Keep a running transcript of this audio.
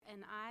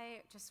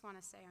just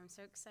want to say I'm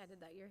so excited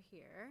that you're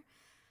here.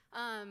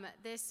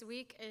 This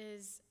week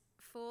is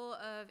full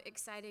of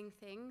exciting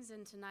things,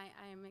 and tonight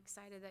I am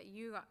excited that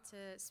you got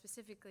to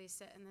specifically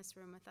sit in this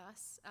room with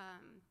us.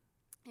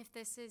 If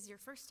this is your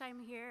first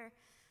time here,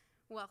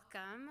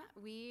 welcome.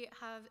 We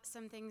have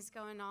some things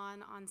going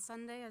on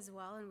Sunday as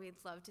well, and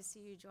we'd love to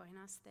see you join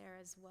us there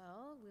as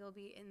well. We'll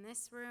be in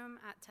this room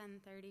at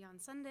 10:30 on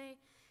Sunday,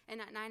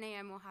 and at 9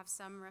 a.m. we'll have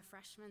some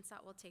refreshments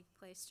that will take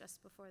place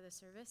just before the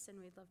service,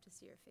 and we'd love to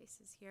see your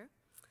faces here.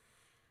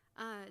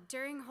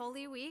 During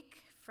Holy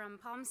Week, from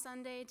Palm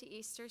Sunday to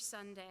Easter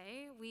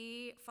Sunday,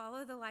 we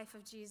follow the life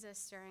of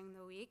Jesus during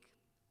the week,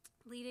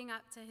 leading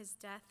up to his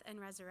death and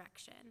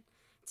resurrection.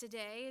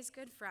 Today is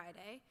Good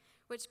Friday,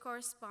 which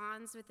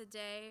corresponds with the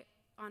day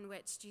on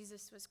which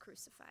Jesus was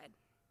crucified.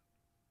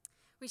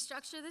 We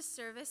structure this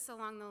service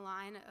along the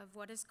line of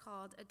what is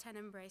called a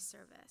tenebrae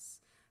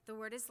service. The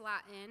word is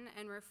Latin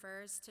and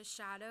refers to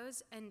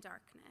shadows and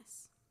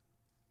darkness.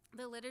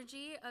 The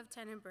liturgy of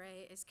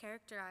tenebrae is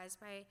characterized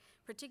by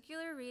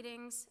particular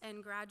readings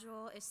and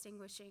gradual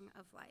extinguishing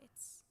of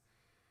lights.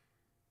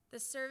 The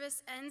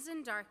service ends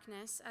in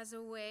darkness as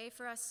a way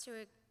for us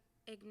to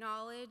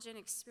acknowledge and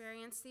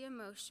experience the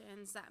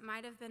emotions that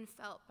might have been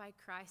felt by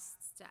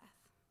Christ's death.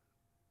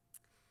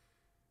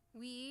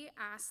 We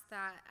ask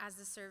that as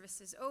the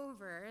service is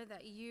over,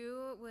 that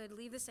you would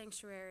leave the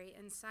sanctuary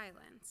in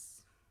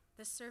silence.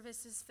 The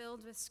service is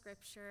filled with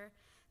scripture.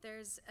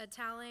 There's a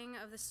telling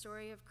of the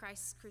story of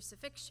Christ's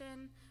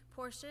crucifixion.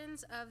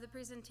 Portions of the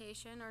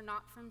presentation are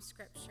not from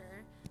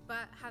scripture,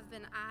 but have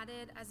been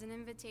added as an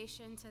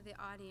invitation to the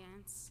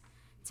audience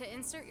to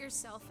insert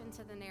yourself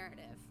into the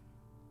narrative.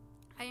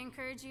 I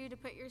encourage you to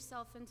put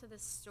yourself into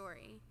this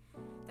story.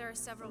 There are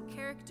several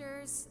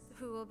characters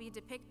who will be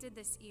depicted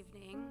this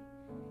evening.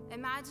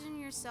 Imagine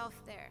yourself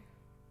there,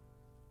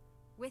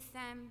 with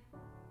them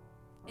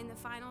in the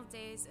final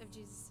days of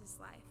Jesus'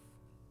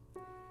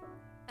 life.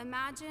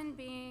 Imagine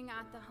being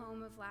at the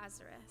home of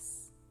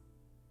Lazarus,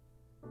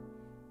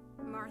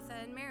 Martha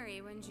and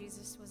Mary when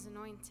Jesus was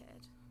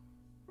anointed.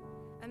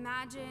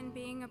 Imagine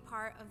being a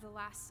part of the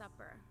Last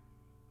Supper,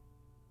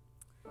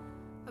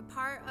 a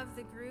part of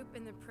the group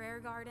in the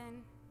prayer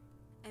garden.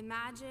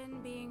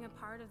 Imagine being a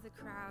part of the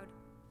crowd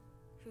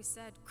who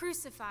said,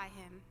 "Crucify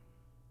him."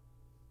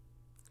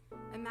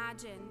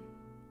 Imagine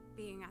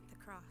being at the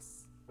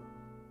cross.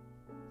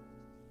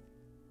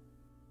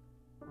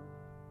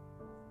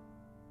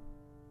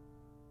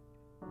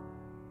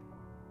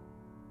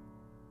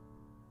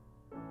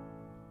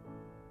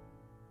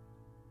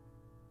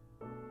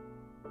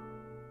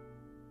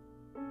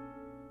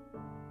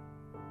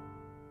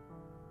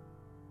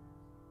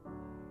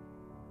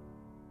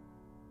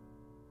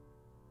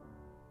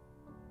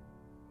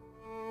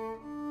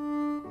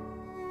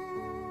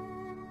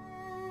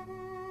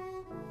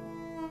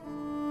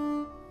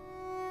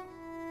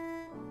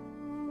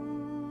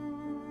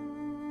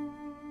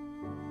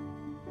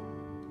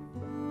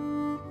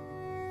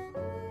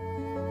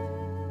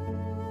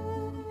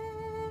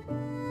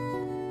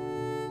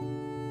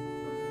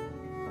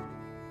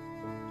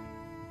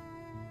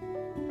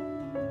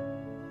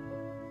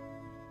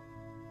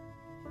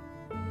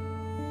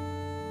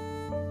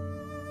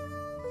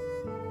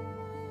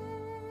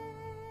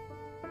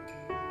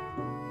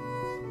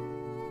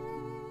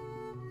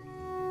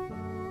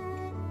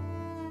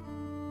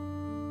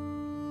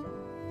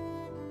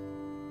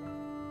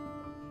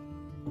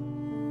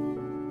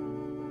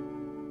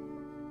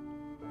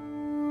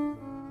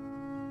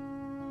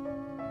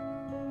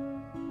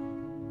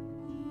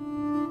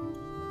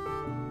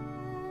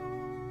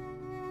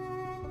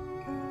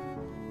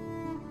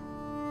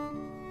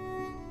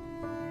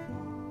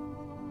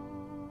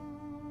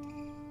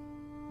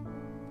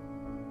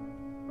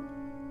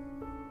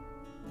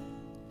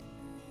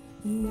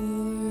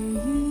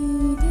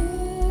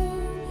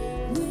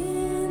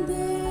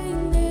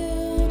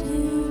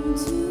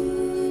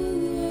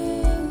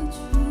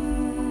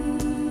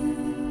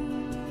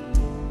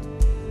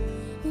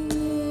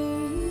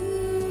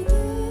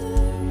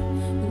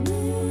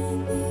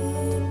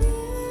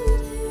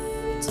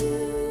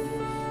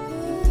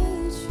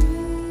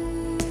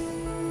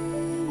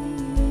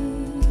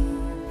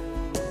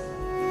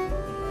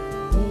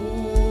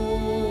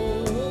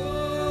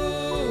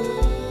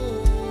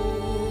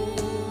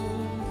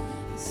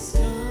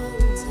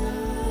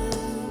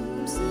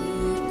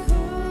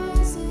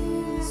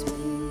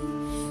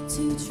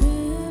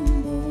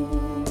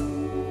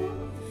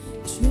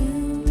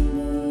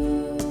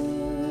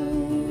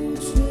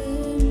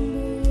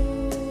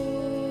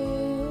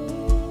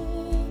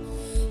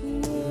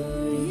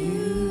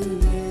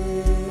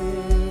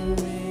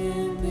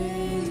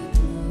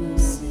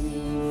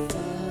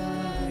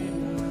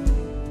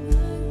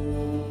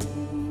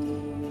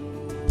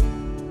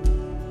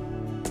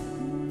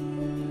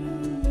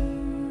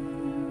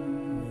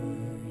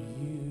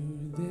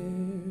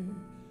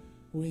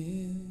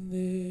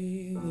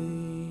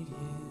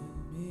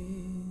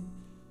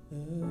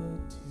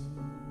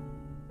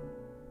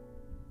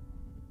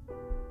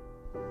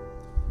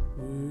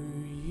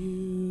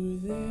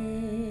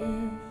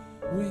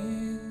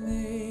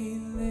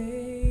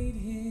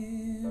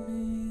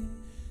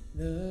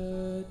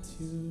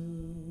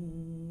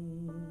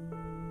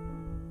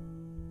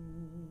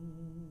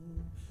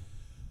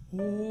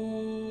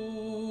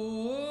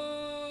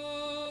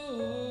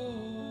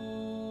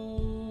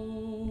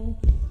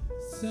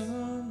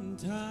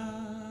 Sometimes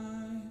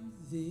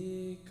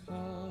it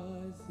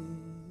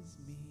causes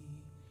me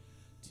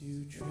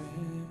to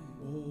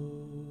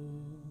tremble,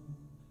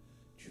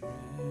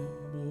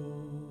 tremble,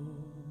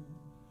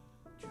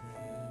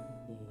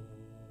 tremble.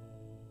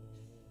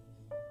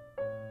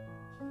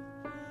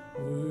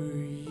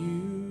 Were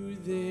you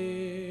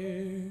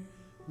there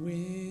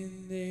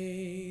when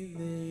they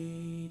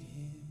laid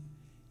him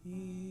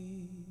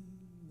in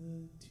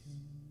the tomb?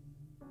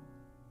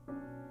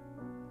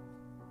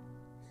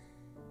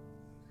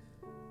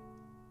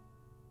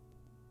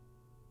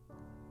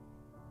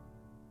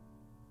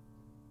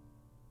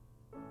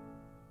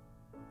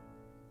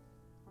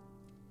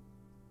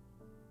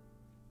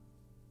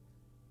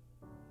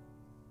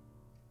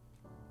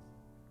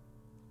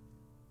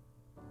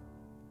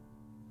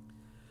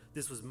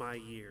 This was my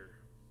year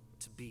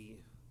to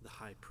be the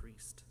high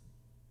priest.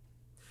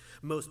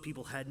 Most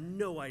people had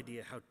no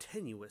idea how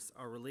tenuous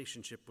our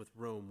relationship with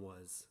Rome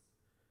was.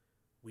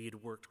 We had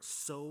worked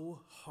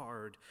so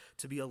hard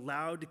to be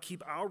allowed to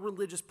keep our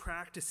religious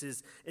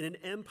practices in an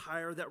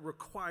empire that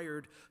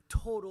required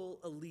total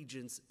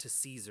allegiance to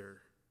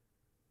Caesar.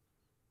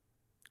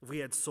 We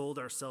had sold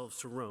ourselves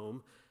to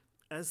Rome,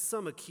 as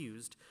some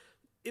accused.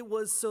 It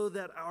was so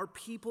that our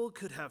people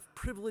could have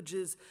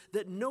privileges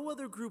that no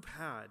other group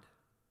had.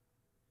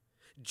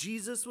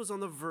 Jesus was on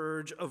the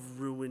verge of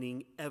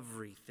ruining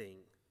everything.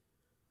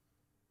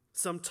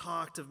 Some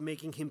talked of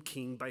making him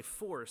king by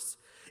force.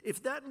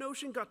 If that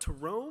notion got to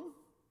Rome,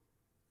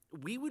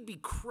 we would be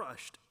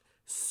crushed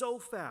so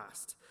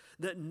fast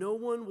that no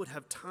one would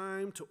have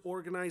time to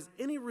organize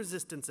any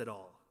resistance at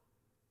all.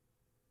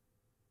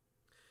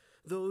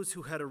 Those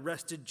who had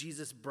arrested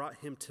Jesus brought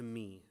him to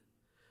me.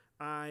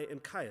 I am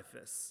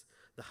Caiaphas,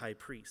 the high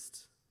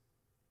priest.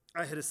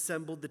 I had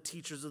assembled the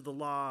teachers of the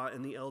law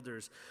and the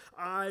elders.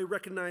 I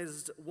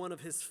recognized one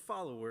of his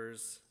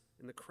followers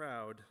in the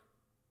crowd.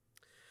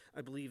 I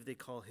believe they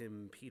call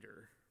him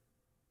Peter.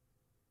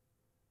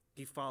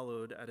 He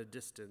followed at a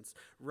distance,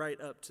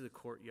 right up to the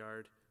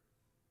courtyard.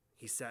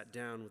 He sat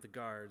down with the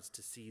guards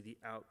to see the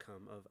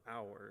outcome of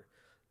our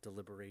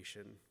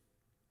deliberation.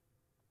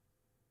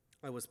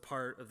 I was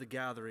part of the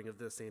gathering of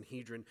the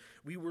Sanhedrin.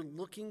 We were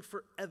looking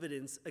for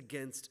evidence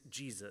against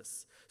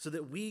Jesus so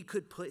that we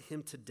could put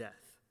him to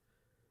death.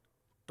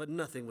 But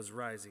nothing was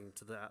rising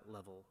to that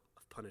level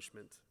of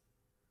punishment.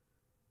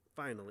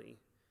 Finally,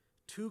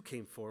 two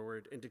came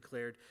forward and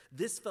declared,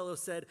 "This fellow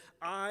said,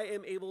 I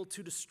am able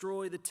to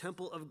destroy the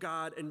temple of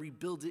God and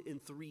rebuild it in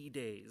 3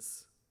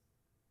 days."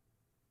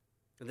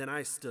 And then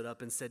I stood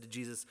up and said to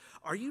Jesus,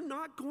 "Are you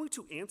not going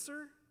to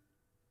answer?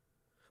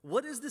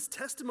 What is this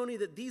testimony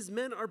that these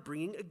men are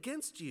bringing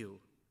against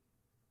you?"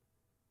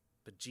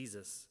 But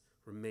Jesus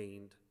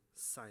remained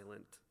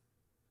silent.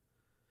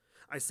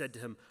 I said to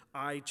him,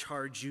 "I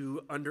charge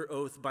you under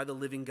oath by the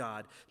living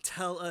God.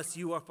 Tell us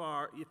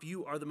if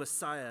you are the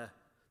Messiah,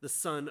 the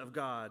Son of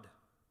God."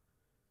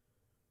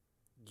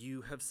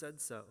 "You have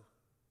said so,"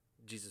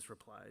 Jesus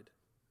replied.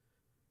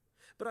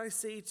 "But I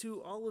say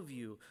to all of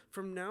you,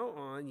 from now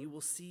on you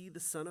will see the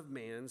Son of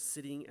Man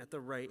sitting at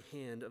the right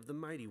hand of the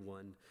Mighty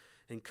One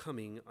and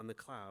coming on the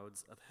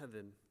clouds of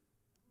heaven."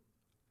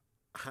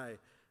 I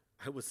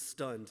was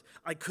stunned.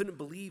 I couldn't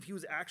believe he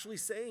was actually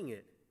saying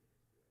it.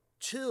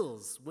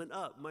 Chills went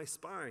up my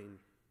spine.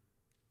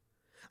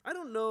 I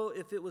don't know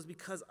if it was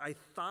because I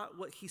thought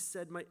what he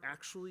said might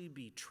actually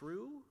be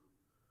true,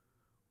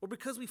 or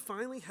because we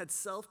finally had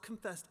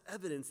self-confessed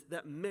evidence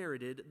that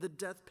merited the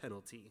death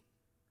penalty.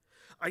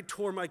 I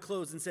tore my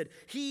clothes and said,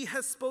 "He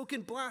has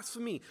spoken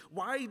blasphemy.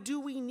 Why do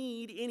we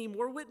need any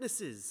more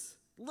witnesses?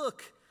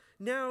 Look,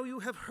 now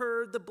you have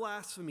heard the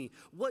blasphemy.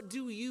 What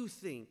do you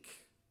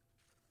think?"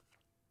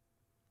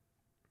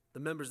 The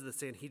members of the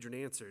Sanhedrin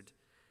answered,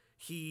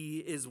 "He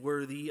is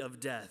worthy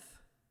of death."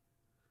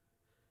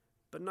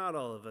 But not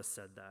all of us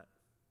said that.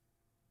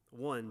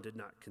 One did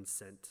not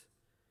consent,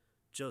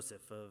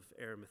 Joseph of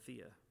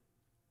Arimathea.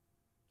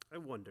 I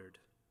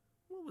wondered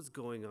what was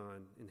going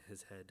on in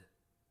his head.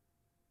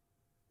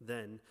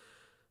 Then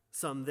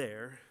some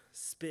there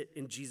spit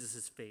in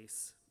Jesus'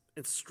 face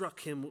and struck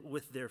him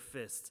with their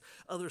fists.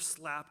 Others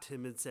slapped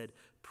him and said,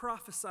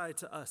 "Prophesy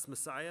to us,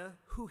 Messiah,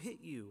 who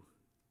hit you?"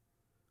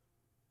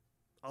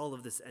 All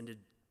of this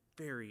ended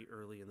very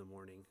early in the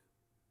morning.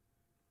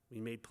 We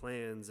made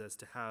plans as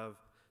to how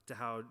to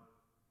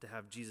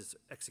have Jesus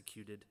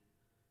executed.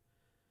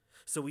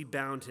 So we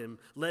bound him,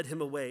 led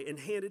him away, and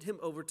handed him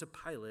over to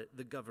Pilate,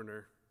 the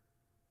governor.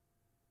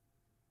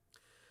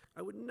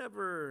 I would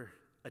never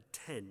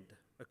attend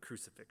a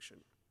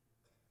crucifixion.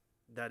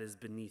 That is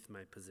beneath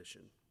my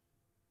position.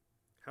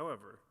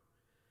 However,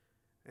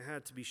 I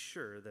had to be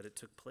sure that it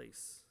took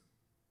place.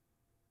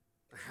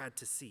 I had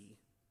to see.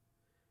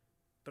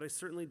 But I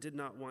certainly did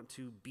not want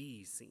to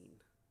be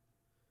seen.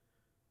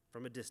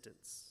 From a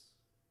distance,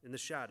 in the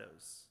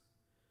shadows,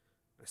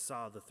 I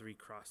saw the 3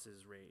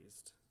 crosses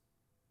raised.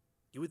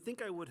 You would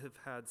think I would have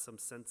had some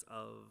sense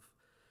of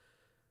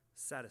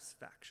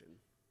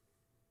satisfaction.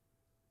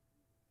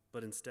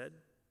 But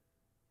instead,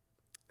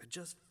 I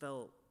just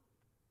felt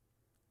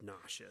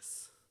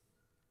nauseous.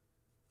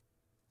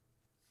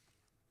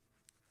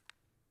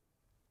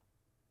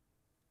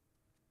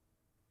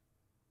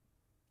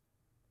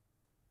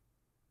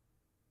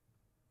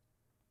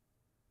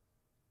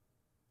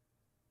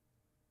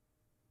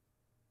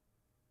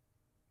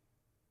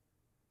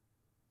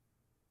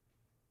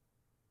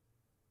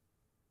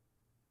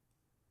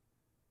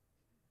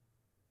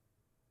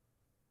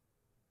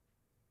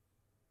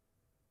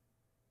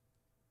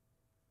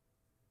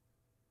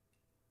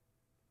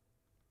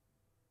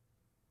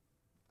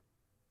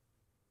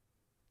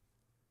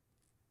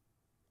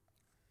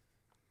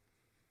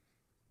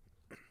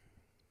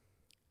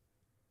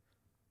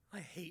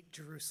 hate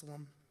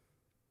Jerusalem.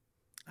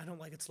 I don't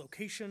like its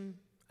location.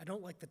 I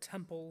don't like the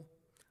temple.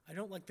 I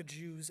don't like the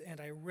Jews,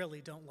 and I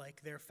really don't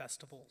like their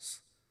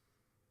festivals.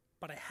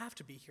 But I have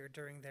to be here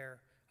during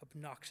their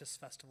obnoxious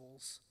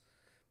festivals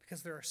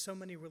because there are so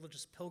many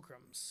religious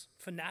pilgrims,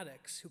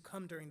 fanatics who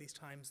come during these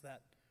times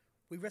that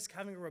we risk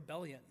having a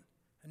rebellion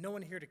and no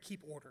one here to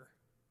keep order.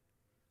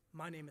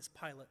 My name is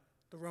Pilate,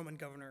 the Roman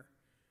governor.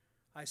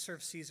 I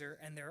serve Caesar,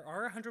 and there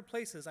are 100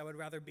 places I would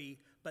rather be,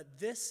 but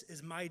this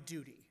is my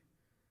duty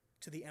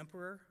to the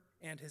emperor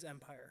and his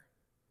empire.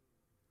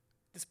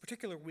 This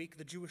particular week,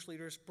 the Jewish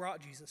leaders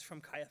brought Jesus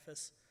from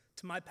Caiaphas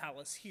to my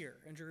palace here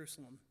in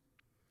Jerusalem.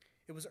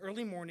 It was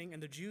early morning,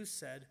 and the Jews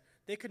said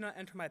they could not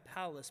enter my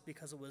palace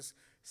because it was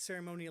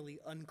ceremonially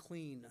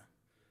unclean.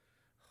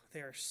 They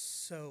are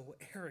so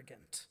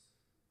arrogant.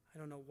 I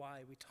don't know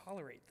why we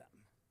tolerate them.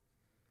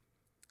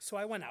 So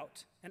I went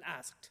out and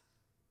asked,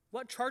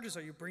 "What charges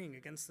are you bringing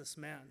against this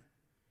man?"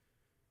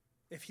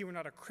 If he were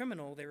not a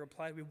criminal, they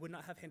replied, "we would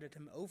not have handed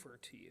him over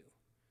to you."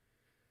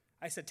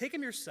 I said, "Take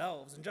him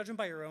yourselves and judge him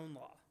by your own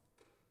law."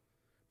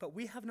 "But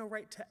we have no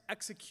right to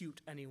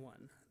execute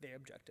anyone," they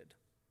objected.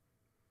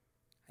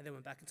 I then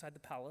went back inside the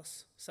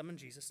palace, summoned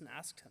Jesus, and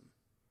asked him,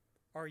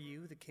 "Are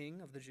you the king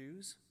of the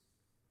Jews?"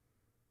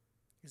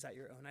 "Is that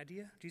your own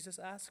idea?" Jesus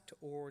asked,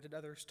 "or did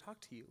others talk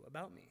to you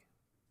about me?"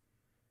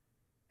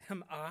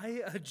 "Am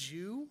I a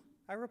Jew?"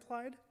 I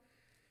replied.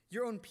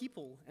 "Your own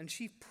people and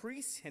chief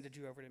priests handed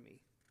you over to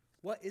me.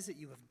 What is it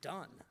you have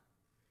done?"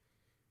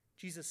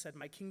 Jesus said,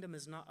 "My kingdom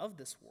is not of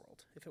this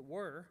world. If it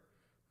were,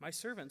 my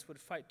servants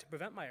would fight to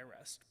prevent my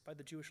arrest by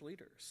the Jewish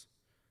leaders.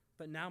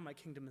 But now my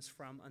kingdom is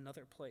from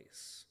another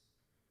place."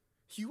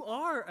 "You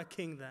are a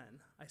king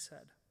then," I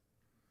said.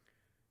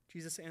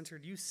 Jesus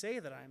answered, "You say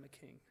that I am a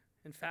king.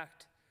 In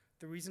fact,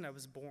 the reason I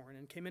was born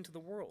and came into the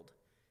world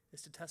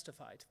is to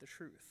testify to the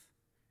truth.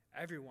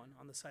 Everyone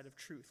on the side of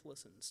truth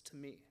listens to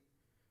me."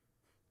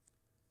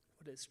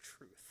 What is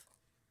truth?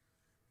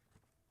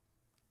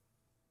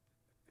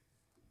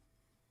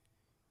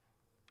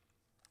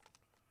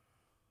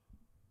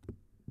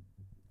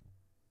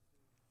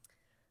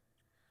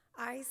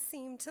 I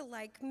seem to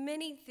like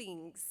many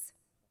things.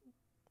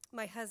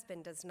 My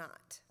husband does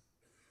not.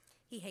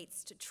 He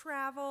hates to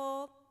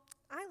travel.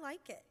 I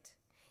like it.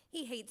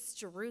 He hates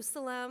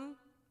Jerusalem.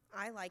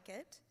 I like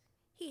it.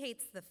 He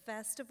hates the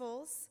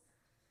festivals.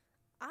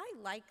 I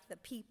like the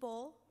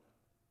people,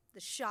 the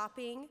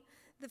shopping,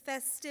 the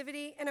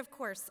festivity, and of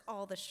course,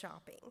 all the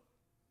shopping.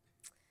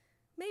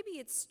 Maybe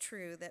it's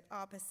true that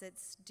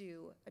opposites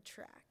do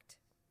attract.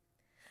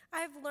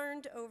 I've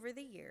learned over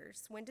the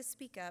years when to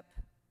speak up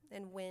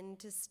and when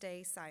to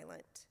stay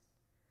silent.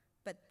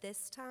 But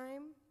this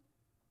time,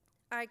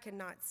 I could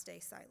not stay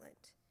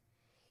silent.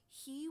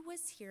 He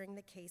was hearing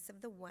the case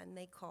of the one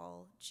they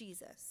call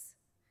Jesus.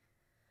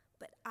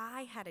 But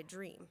I had a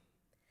dream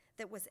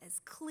that was as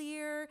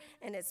clear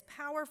and as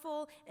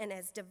powerful and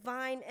as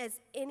divine as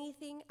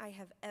anything I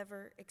have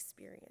ever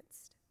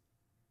experienced.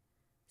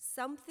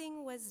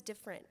 Something was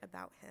different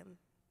about him,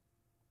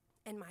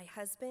 and my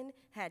husband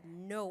had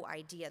no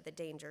idea the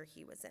danger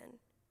he was in.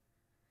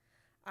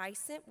 I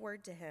sent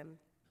word to him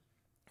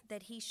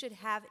that he should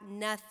have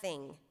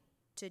nothing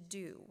to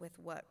do with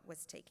what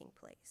was taking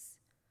place.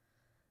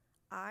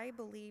 I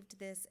believed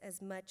this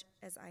as much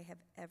as I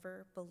have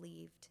ever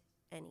believed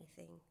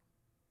anything.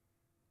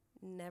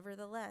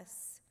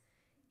 Nevertheless,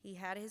 he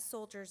had his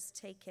soldiers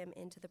take him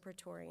into the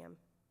praetorium.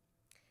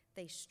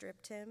 They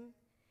stripped him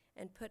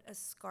and put a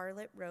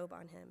scarlet robe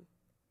on him,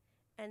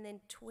 and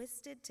then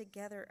twisted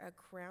together a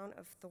crown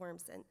of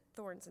thorns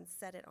and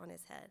set it on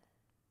his head.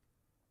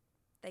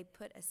 They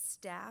put a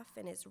staff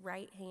in his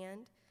right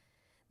hand.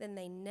 Then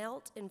they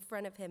knelt in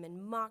front of him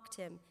and mocked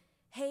him.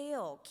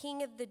 "Hail,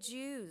 King of the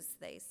Jews,"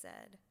 they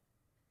said.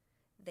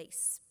 They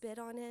spit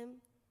on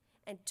him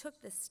and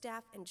took the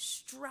staff and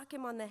struck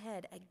him on the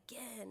head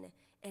again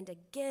and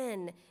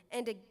again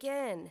and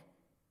again.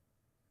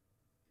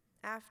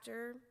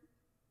 After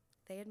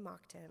they had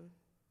mocked him,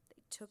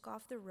 they took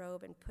off the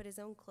robe and put his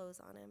own clothes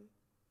on him.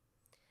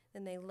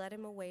 Then they led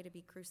him away to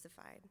be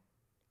crucified.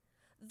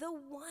 The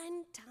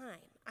one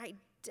time I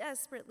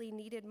desperately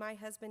needed my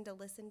husband to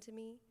listen to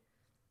me,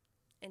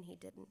 and he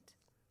didn't.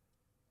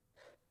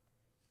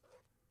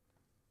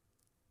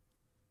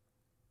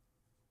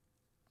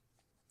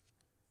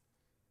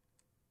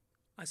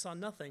 I saw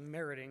nothing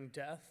meriting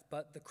death,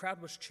 but the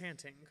crowd was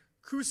chanting,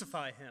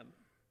 "Crucify him!"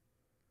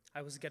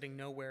 I was getting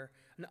nowhere.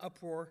 An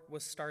uproar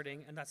was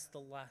starting, and that's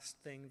the last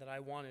thing that I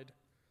wanted.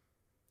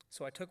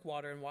 So I took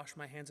water and washed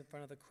my hands in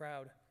front of the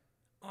crowd.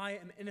 "I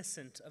am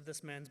innocent of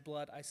this man's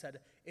blood," I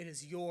said. "It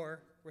is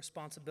your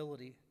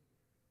responsibility."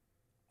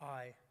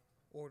 I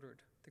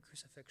ordered the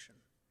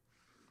crucifixion.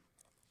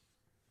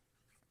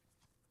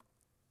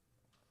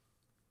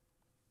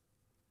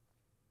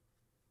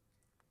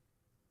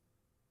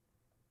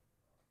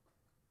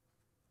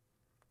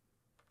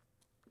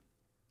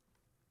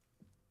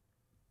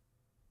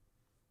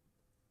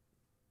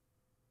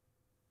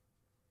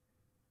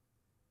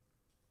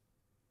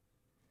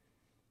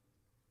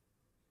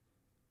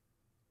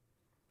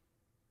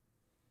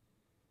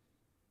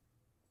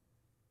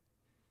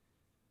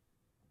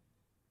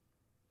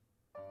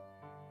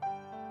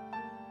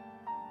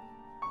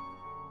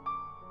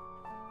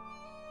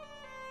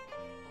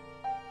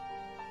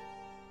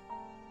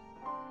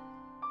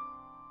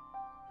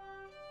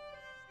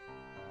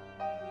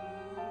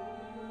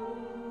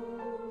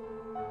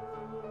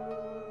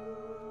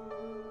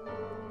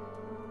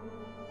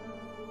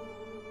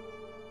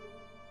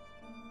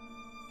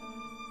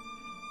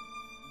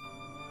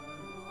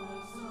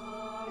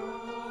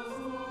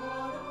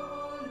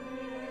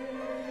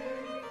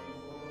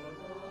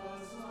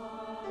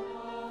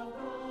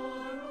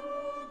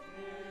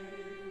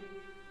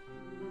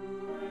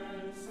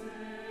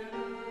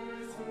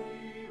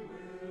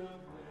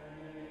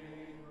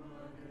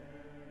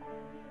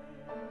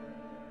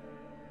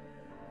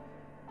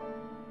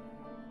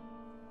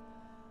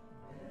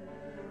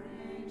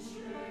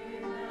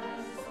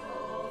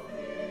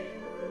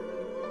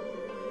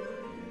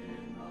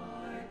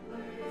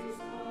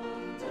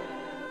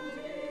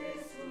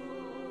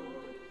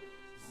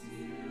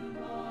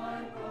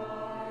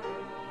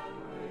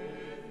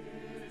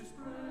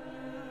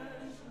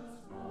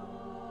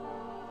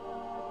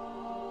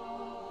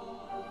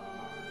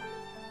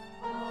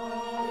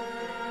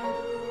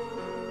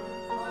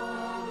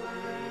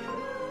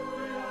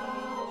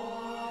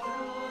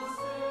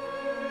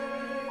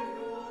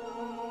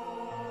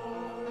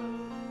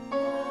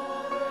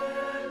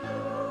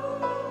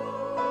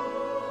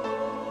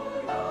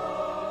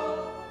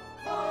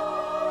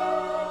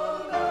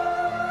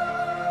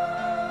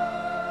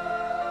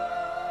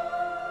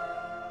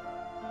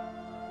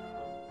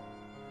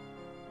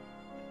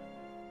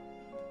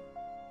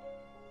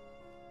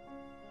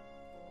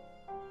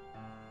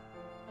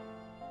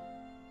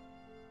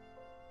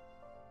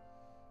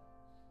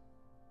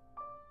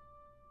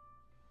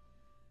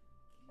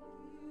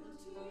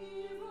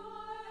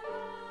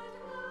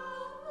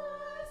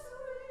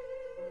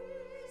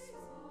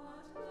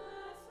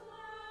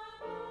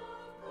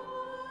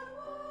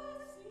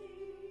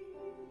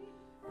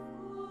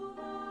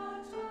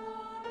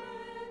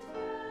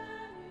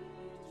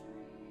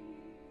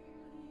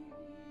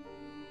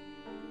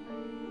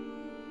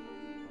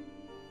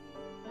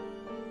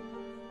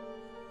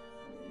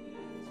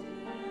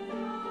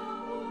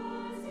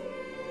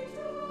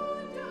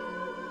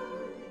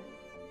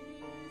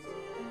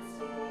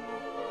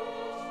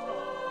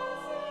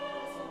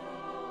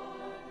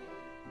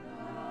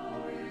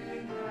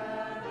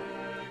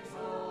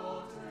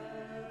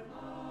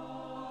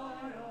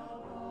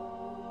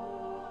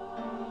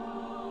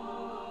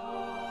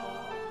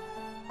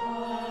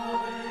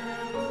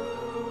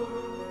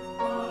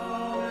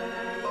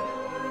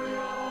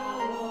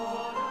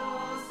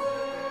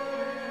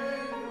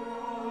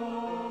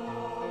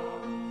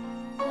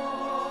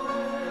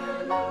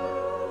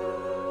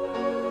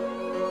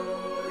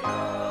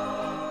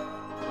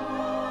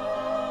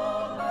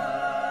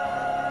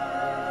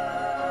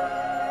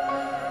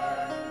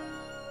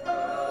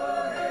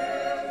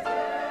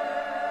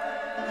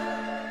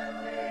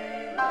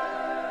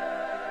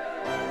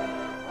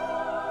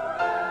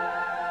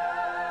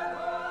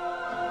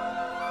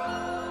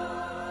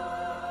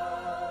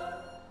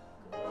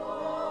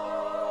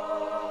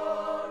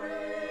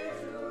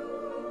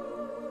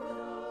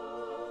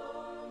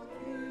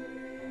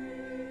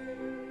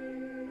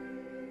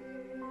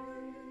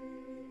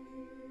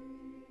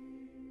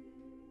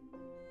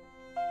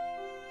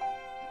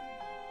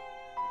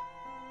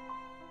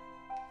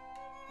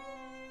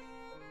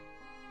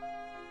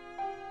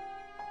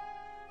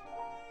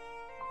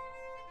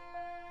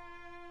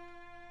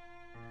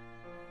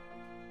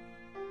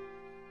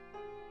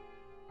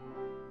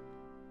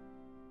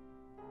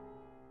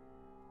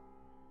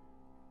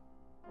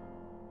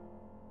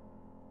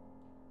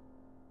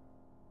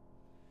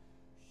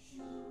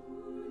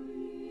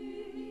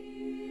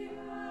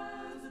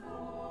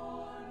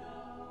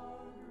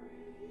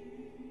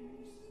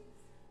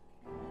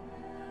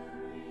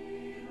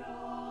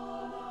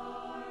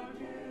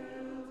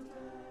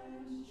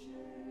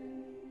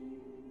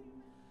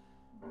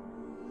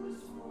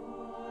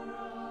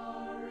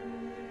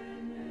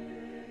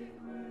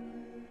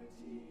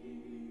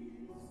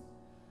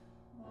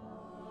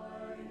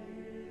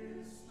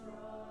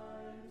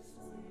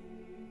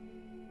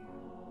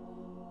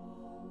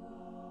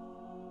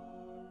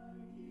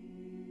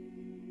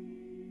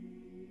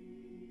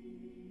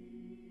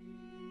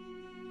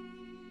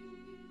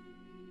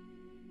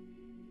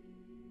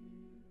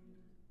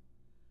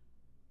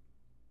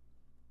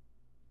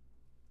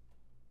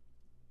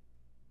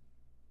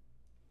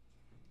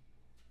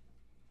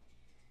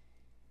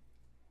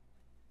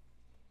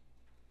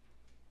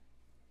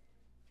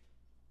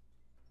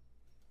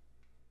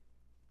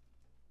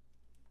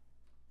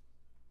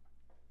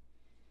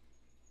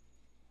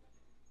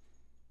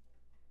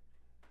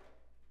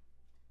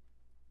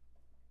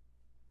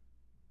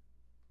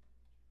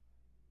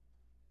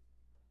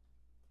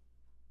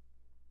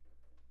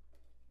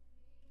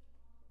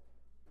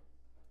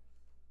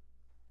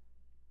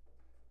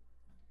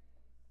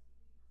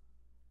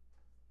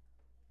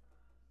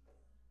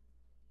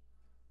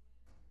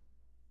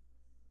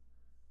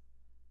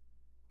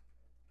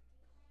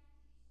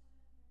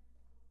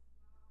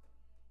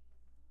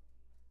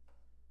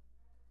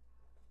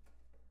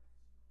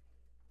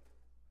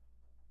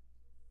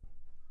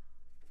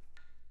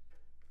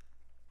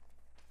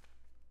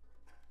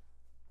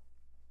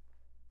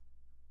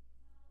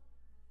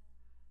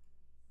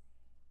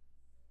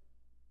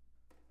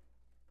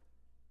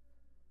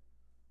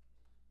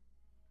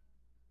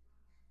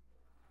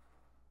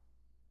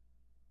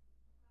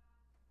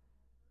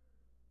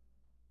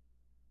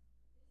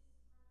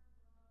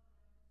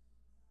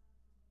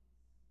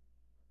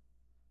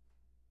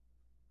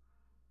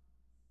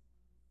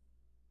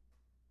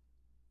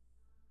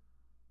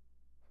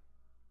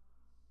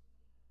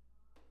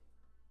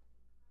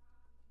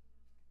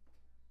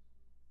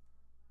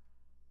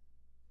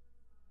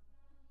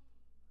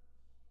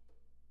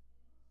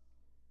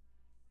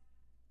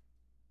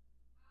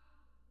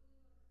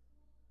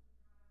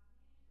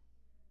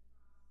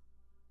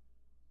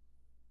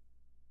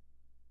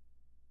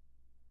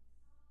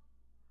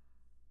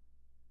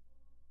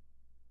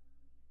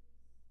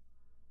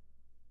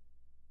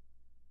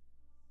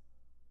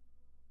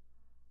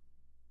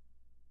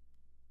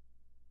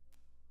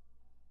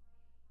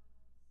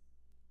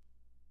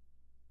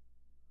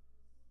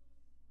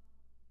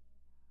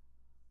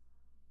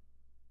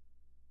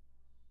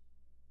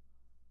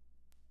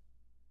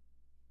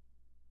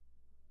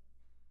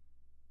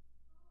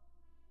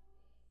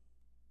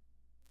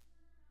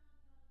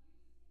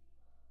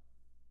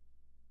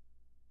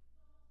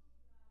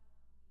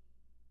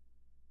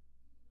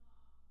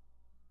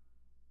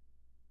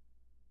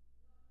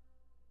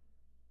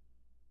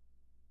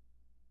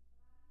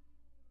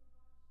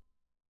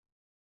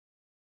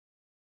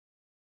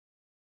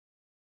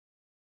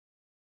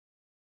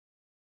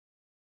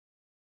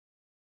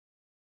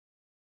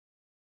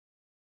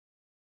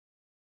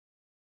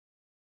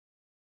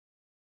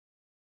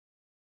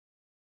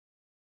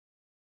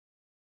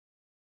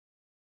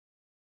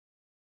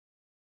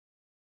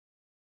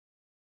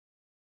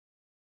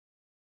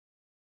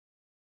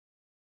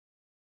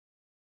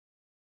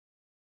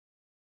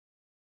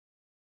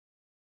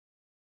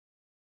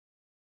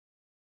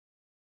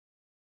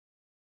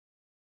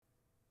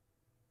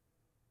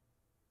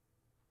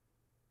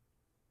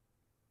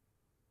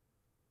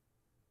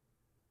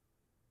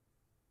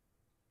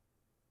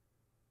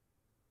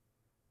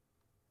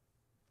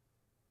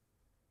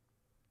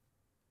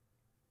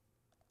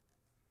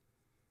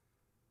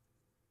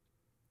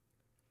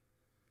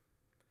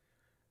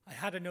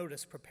 had a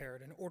notice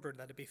prepared and ordered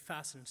that it be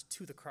fastened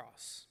to the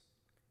cross.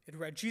 It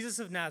read, "Jesus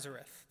of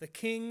Nazareth, the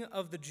King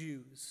of the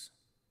Jews."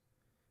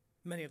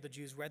 Many of the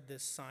Jews read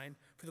this sign,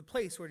 for the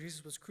place where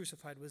Jesus was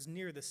crucified was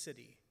near the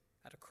city,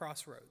 at a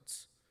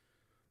crossroads.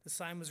 The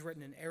sign was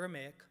written in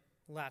Aramaic,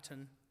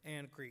 Latin,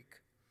 and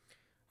Greek.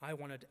 I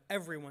wanted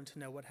everyone to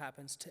know what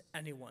happens to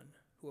anyone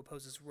who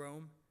opposes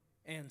Rome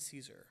and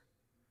Caesar.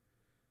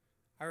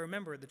 I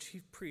remember the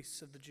chief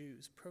priests of the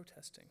Jews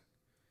protesting.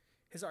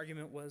 His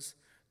argument was,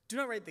 do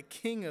not write the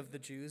King of the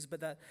Jews, but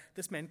that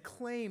this man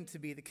claimed to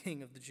be the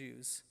King of the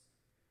Jews.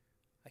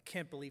 I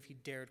can't believe he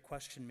dared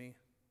question me.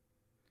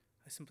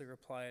 I simply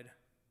replied,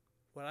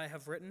 what I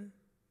have written,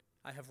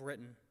 I have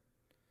written.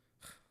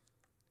 I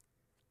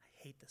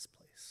hate this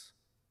place.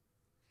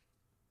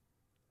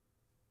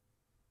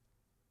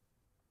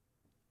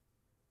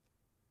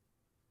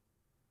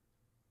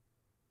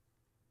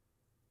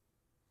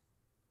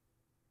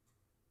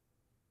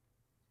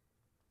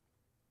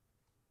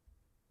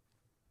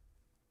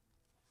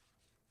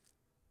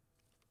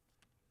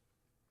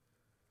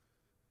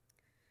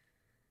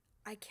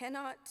 I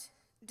cannot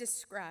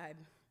describe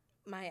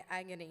my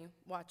agony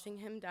watching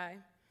him die.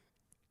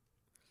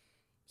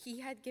 He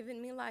had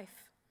given me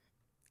life,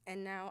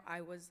 and now I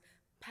was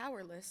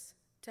powerless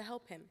to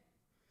help him.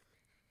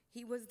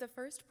 He was the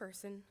first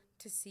person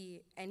to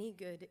see any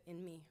good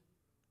in me,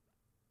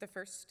 the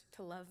first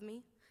to love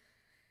me,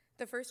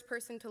 the first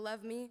person to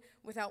love me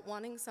without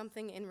wanting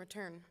something in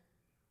return,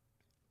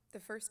 the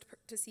first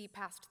to see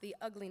past the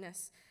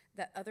ugliness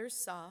that others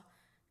saw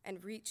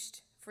and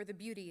reached for the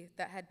beauty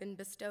that had been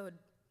bestowed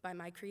by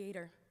my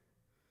Creator.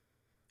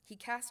 He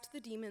cast the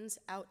demons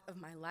out of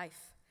my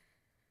life.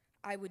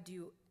 I would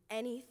do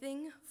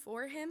anything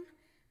for him,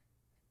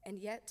 and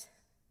yet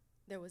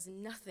there was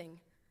nothing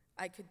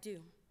I could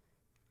do.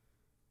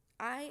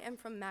 I am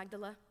from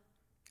Magdala,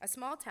 a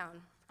small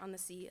town on the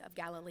Sea of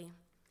Galilee.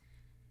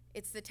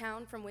 It's the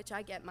town from which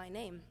I get my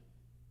name,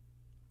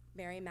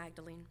 Mary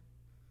Magdalene.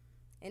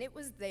 And it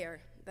was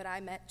there that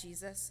I met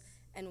Jesus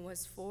and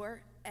was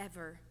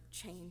forever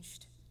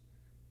changed.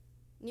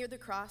 Near the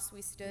cross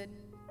we stood,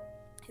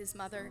 his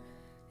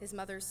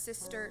mother's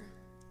sister,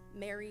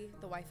 Mary,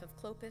 the wife of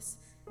Clopas,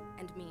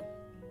 and me.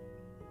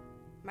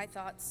 My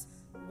thoughts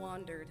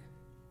wandered.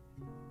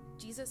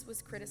 Jesus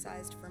was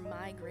criticized for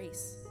my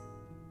grace.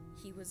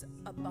 He was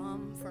a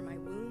balm for my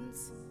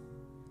wounds.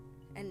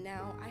 And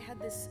now I had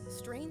this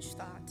strange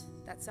thought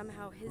that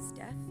somehow his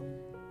death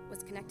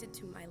was connected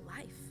to my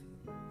life,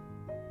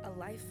 a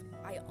life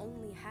I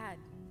only had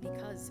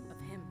because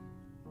of him.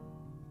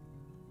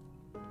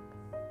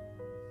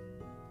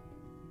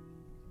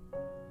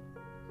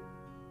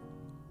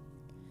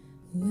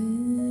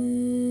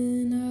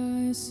 When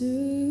I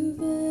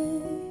survey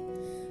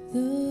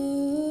the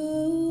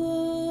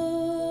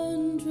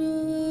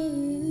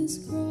wondrous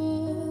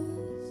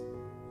cross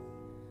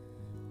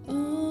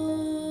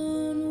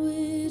on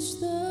which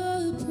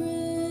the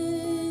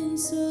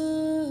Prince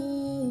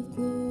of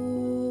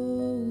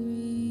Glory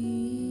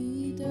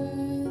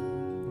died,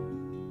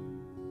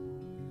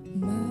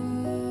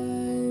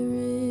 my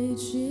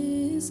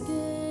richest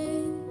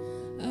gain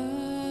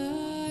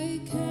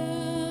I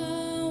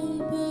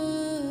count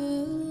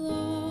but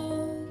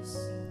loss,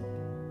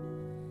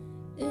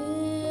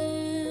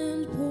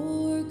 and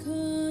pour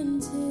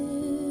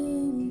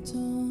contempt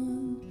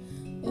on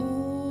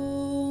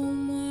all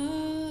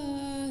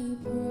my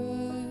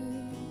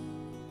pride.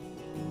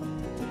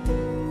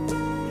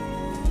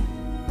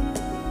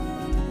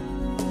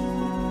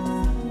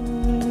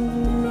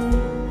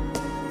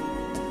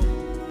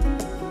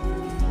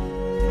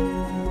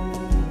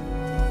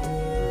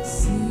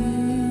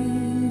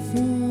 See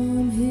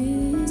from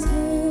his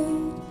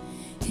head,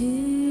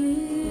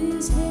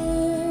 his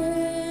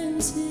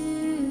hands,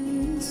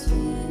 his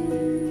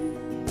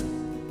feet,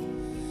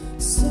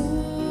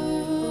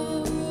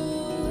 sorrow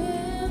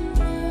and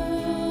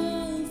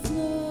blood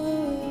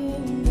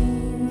flowing down.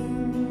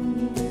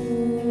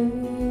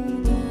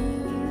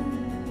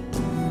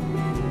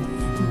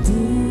 Did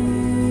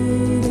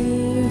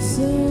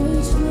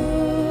such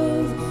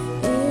love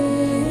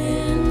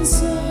and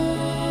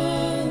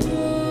sorrow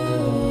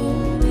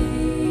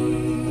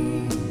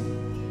leave,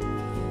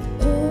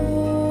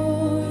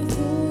 or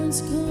thorns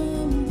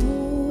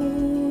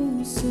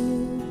compose so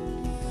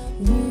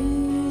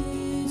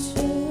rich a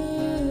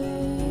crown?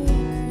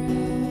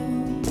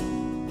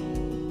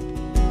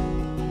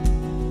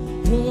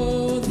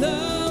 Oh, the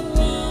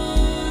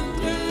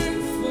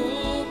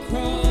wonderful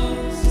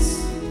cross!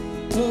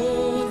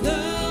 Oh,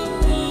 the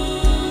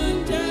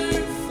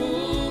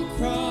wonderful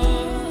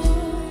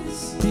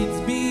cross! Bids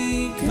me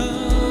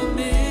come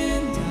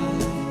and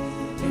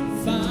die and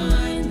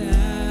find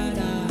that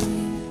I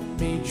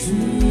may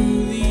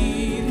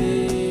truly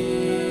live.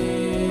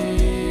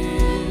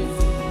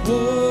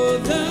 Oh,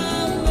 the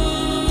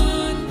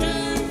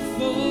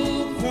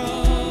wonderful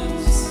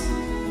cross!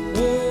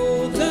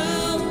 Oh, the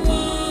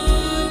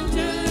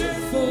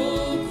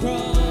wonderful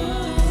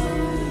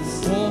cross!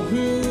 All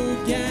who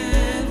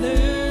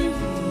gather here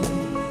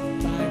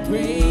by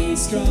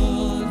grace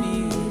draw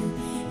near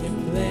and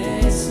bless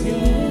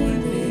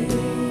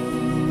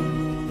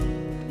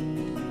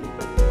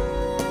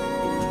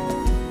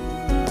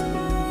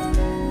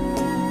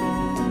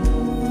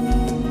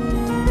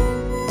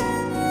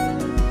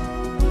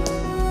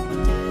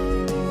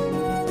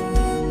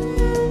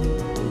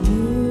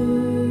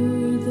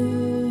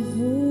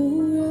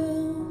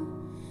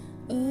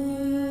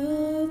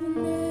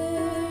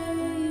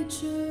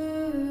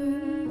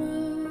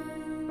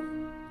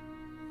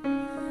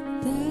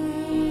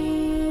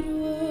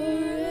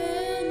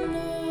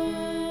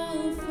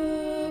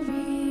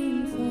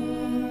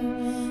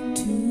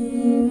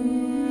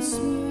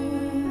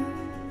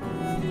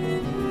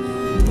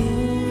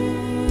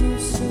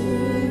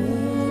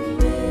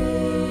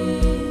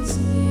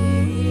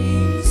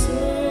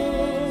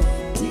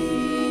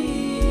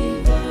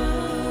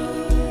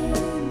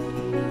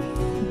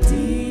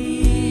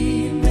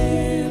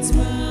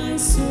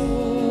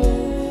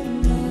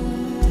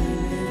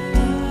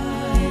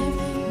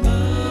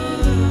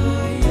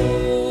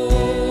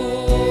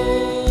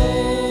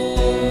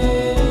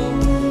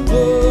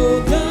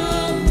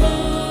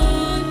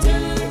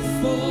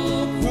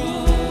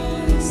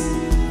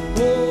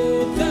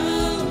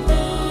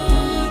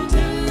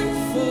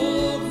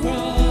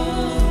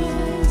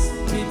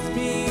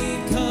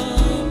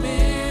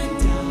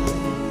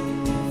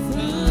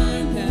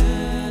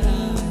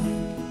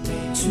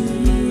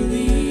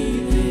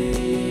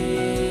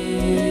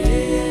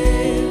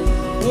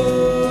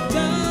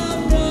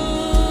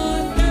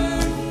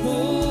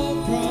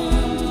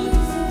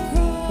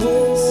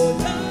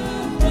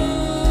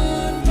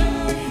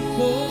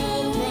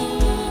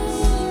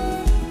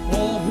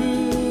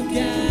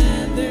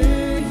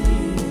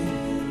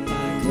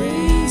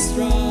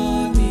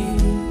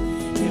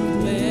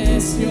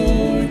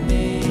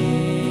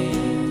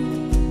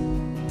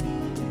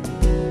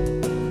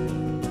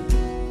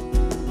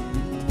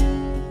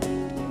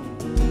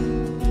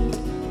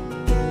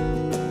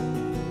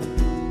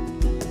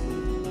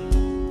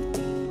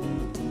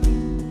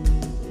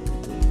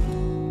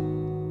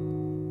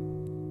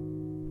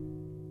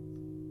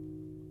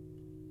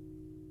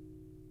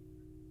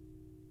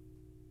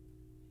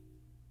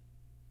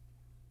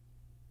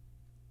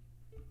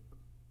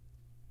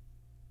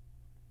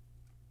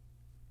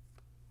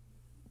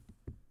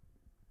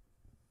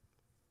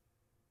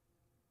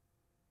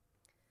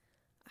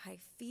I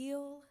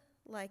feel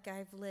like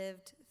I've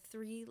lived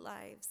 3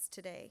 lives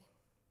today.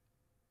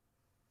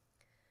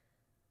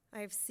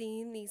 I've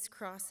seen these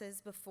crosses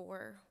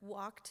before,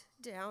 walked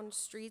down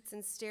streets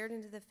and stared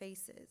into the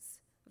faces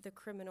of the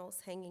criminals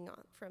hanging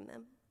on from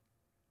them.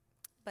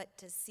 But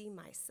to see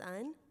my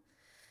son,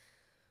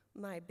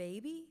 my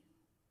baby,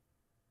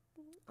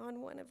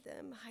 on one of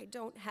them, I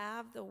don't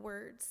have the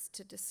words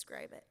to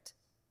describe it.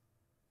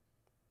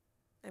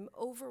 I'm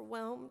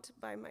overwhelmed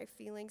by my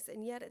feelings,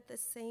 and yet at the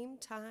same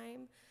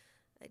time,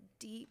 a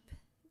deep,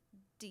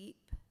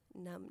 deep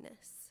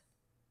numbness.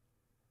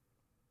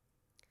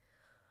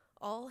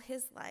 All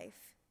his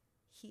life,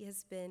 he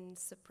has been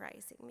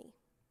surprising me.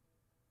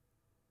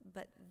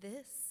 But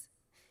this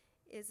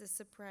is a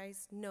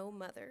surprise no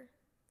mother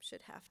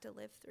should have to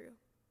live through.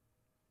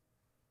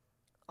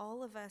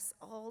 All of us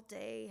all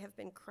day have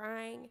been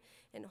crying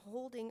and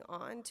holding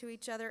on to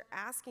each other,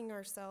 asking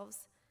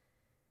ourselves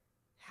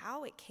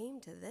how it came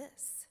to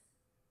this.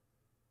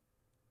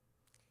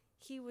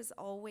 He was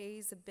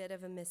always a bit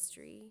of a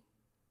mystery.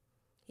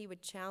 He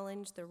would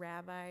challenge the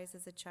rabbis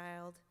as a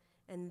child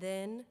and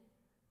then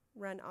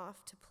run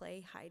off to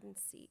play hide and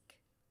seek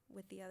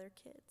with the other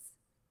kids.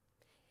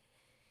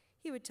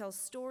 He would tell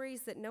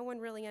stories that no one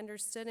really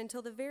understood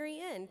until the very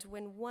end,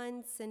 when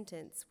one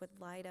sentence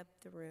would light up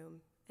the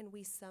room and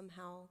we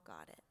somehow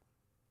got it.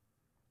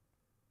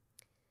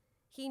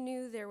 He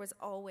knew there was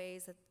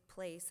always a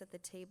place at the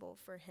table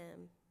for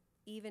him,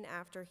 even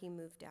after he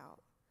moved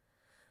out.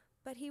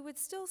 But he would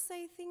still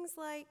say things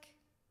like,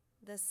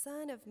 "The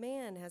Son of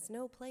Man has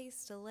no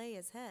place to lay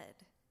his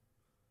head."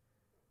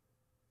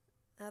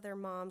 Other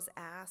moms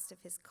asked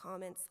if his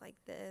comments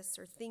like this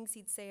or things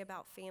he'd say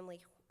about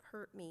family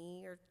hurt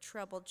me or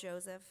troubled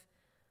Joseph,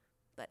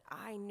 but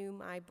I knew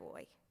my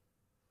boy.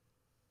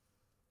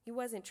 He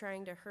wasn't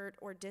trying to hurt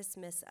or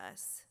dismiss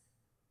us.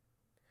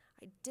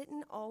 I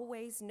didn't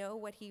always know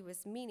what he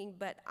was meaning,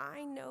 but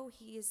I know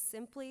he is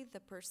simply the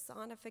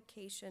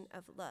personification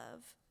of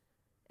love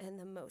and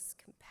the most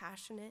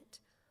compassionate,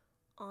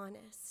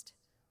 honest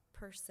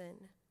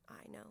person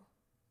I know.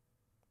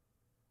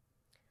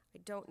 I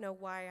don't know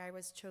why I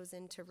was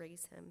chosen to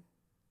raise him.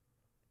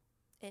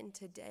 And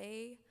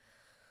today,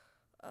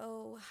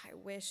 oh, I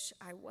wish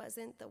I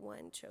wasn't the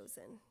one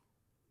chosen.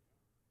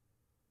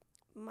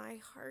 My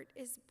heart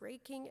is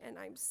breaking, and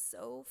I'm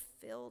so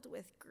filled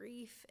with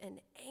grief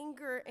and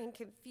anger and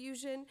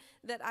confusion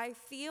that I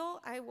feel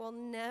I will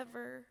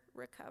never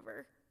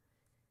recover.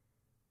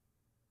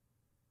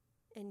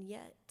 And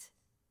yet,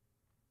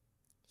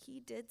 he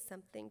did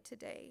something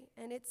today,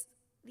 and it's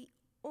the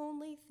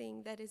only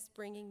thing that is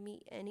bringing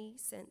me any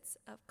sense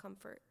of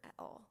comfort at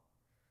all.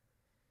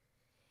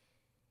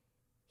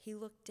 He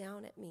looked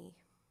down at me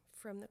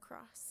from the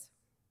cross.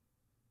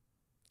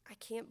 I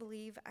can't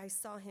believe I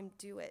saw him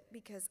do it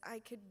because I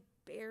could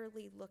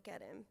barely look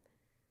at him,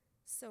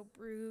 so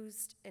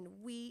bruised and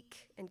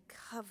weak and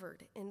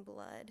covered in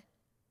blood.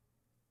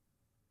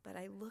 But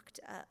I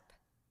looked up,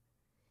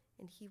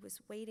 and he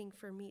was waiting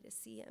for me to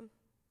see him.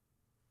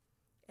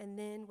 And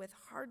then, with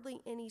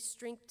hardly any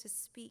strength to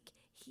speak,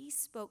 he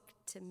spoke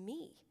to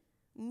me,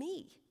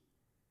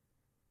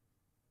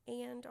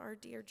 and our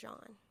dear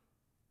John.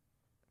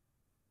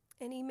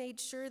 And he made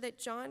sure that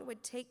John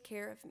would take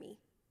care of me.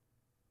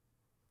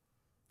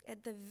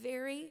 At the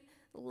very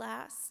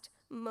last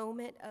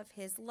moment of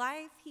his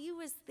life, he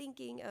was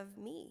thinking of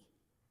me.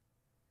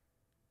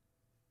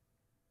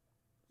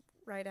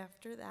 Right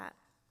after that,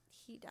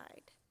 he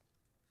died.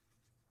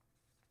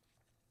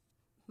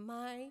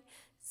 My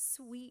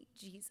sweet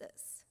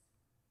Jesus,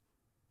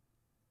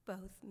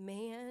 both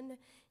man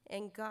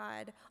and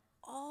God,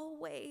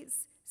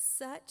 always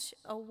such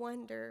a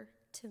wonder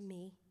to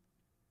me.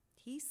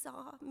 He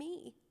saw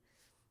me.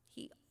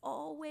 He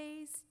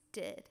always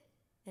did,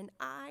 and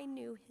I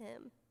knew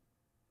him.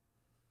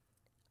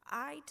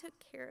 I took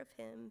care of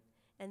him,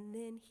 and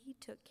then he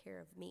took care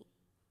of me.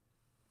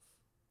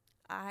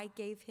 I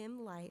gave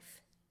him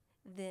life,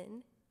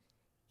 then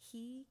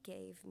he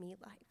gave me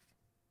life.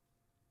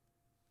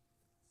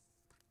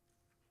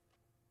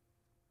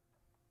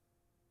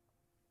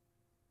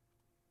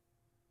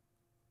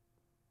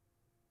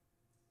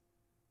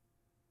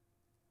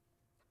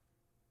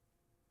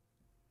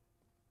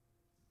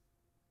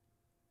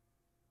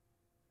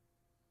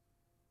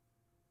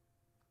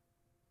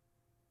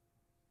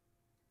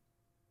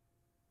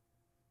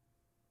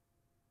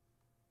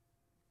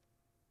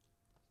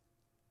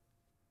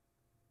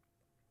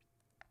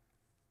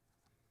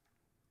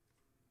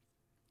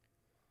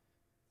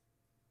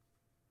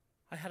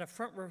 I had a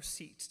front row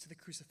seat to the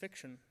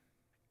crucifixion.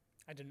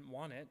 I didn't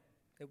want it.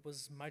 It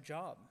was my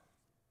job.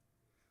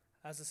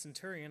 As a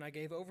centurion, I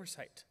gave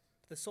oversight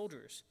to the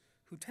soldiers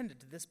who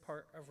tended to this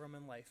part of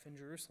Roman life in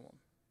Jerusalem.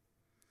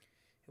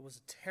 It was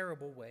a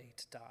terrible way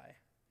to die,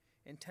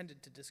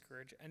 intended to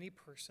discourage any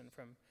person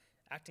from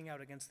acting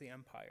out against the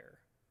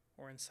empire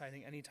or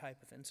inciting any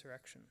type of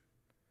insurrection.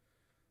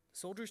 The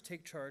soldiers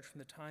take charge from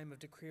the time of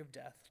decree of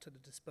death to the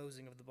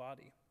disposing of the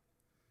body.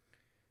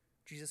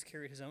 Jesus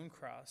carried his own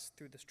cross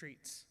through the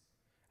streets,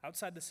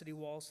 outside the city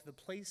walls to the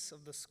place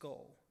of the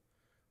skull,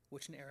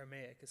 which in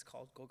Aramaic is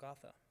called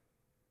Golgotha.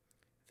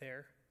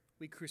 There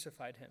we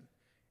crucified him,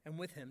 and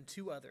with him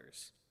 2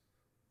 others,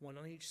 one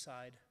on each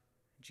side,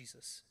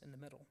 Jesus in the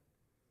middle.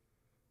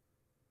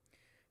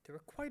 There were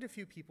quite a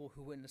few people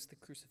who witnessed the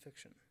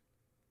crucifixion.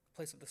 The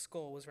place of the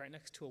skull was right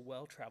next to a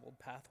well-traveled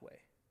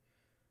pathway.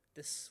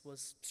 This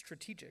was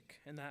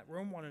strategic in that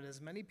Rome wanted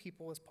as many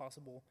people as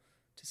possible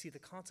to see the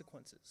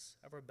consequences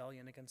of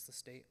rebellion against the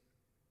state.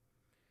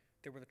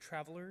 There were the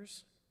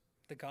travelers,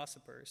 the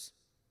gossipers,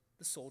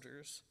 the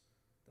soldiers,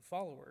 the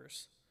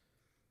followers,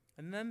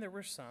 and then there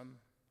were some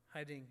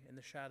hiding in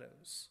the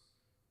shadows,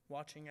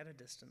 watching at a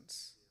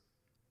distance,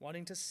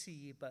 wanting to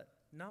see but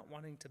not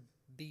wanting to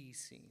be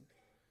seen.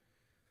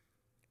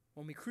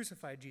 When we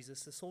crucified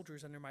Jesus, the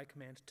soldiers under my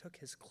command took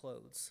his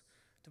clothes,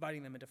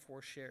 dividing them into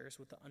 4 shares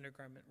with the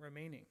undergarment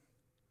remaining.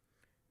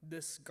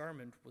 This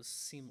garment was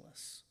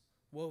seamless,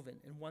 woven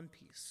in one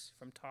piece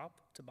from top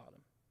to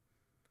bottom.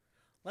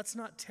 Let's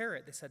not tear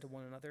it, they said to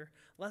one another.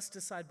 Let's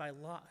decide by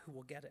lot who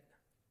will get it.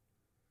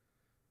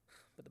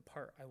 But the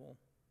part I will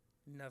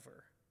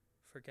never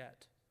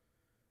forget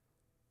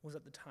was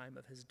at the time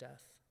of his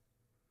death.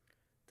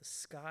 The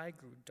sky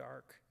grew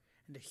dark,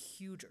 and a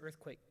huge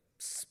earthquake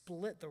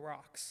split the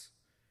rocks.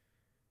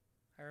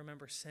 I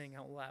remember saying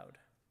out loud,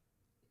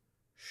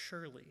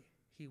 "Surely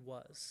he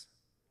was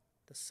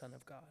the Son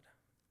of God."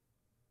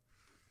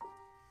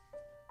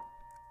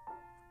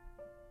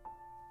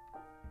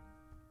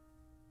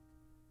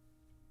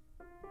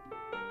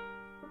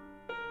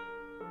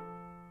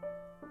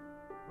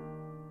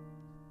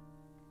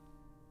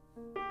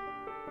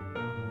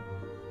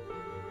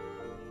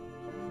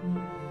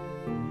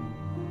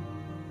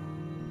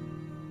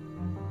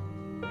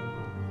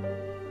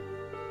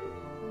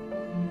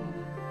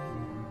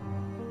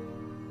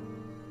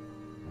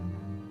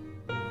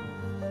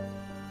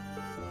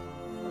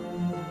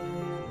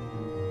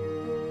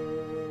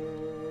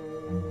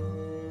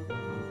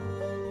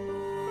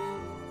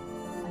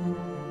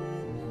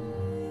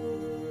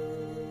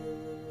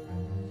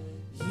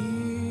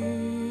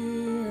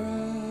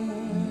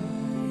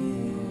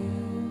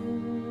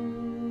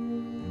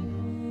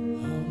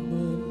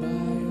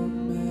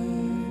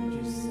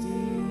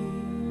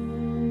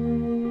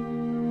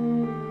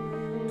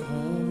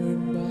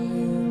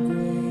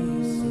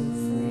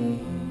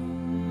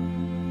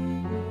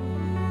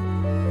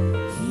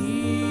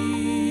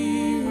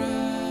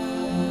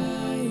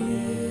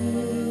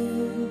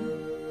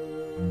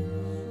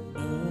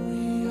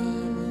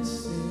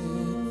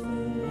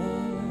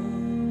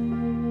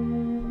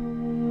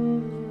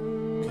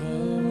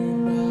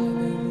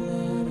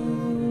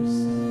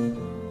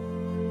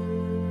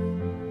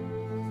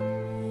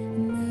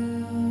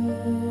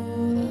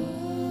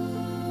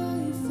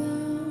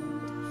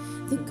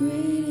 The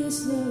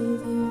greatest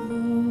love of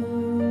all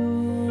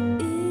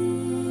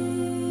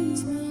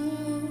is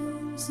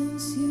mine,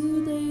 since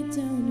you laid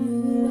down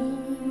your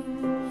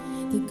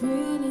life, the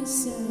greatest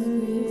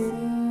sacrifice.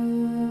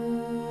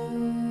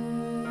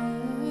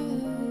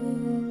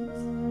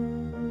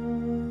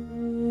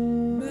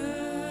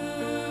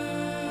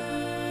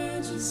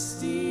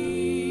 Majesty,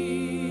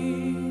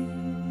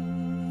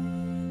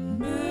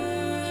 majesty,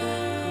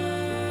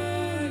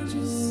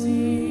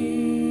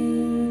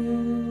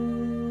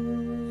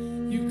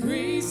 your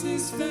grace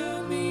has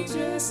found me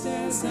just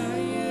as I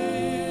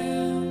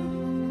am,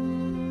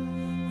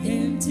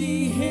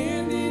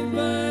 empty-handed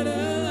but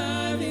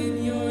alive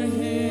in your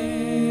hands.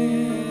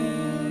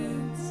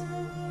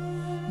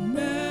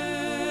 Majesty,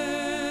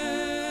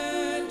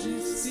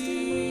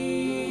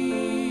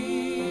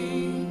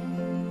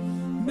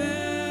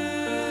 majesty,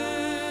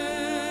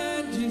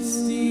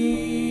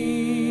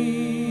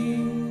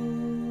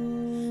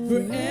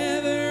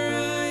 forever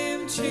I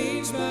am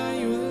changed by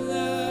your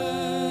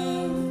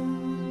love,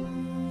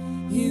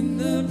 in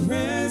the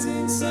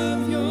presence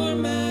of your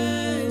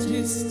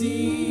majesty,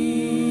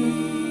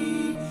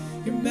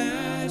 your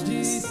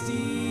majesty,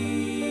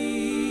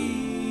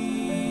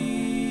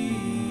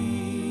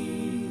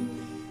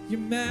 your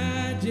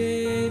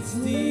majesty,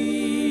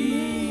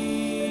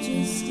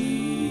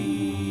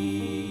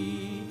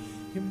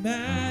 your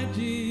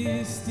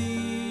majesty.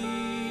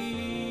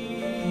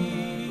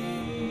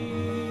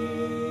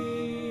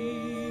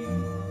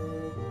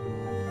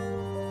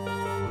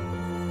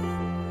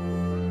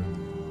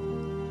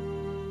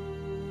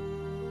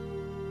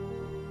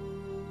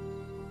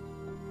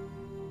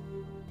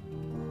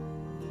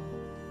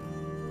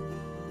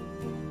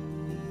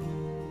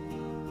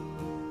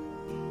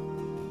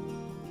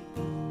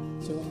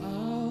 So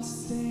I'll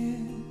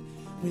stand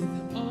with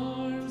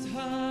arms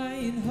high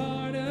and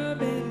heart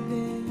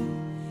abandoned,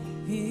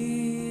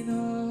 in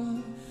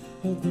awe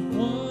of the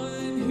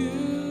one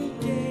who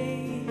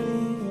gave it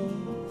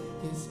all.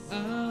 Yes,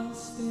 I'll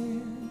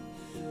stand,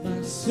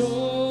 my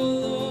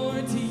soul,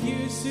 Lord, to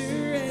you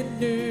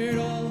surrendered.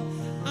 All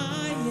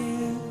I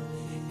am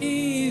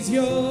is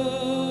yours.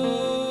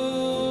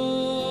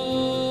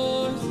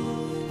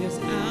 Yes,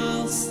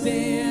 I'll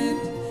stand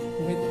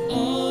with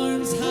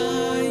arms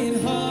high and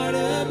heart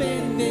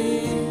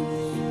abandoned,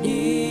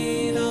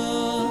 in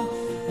awe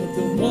of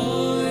the one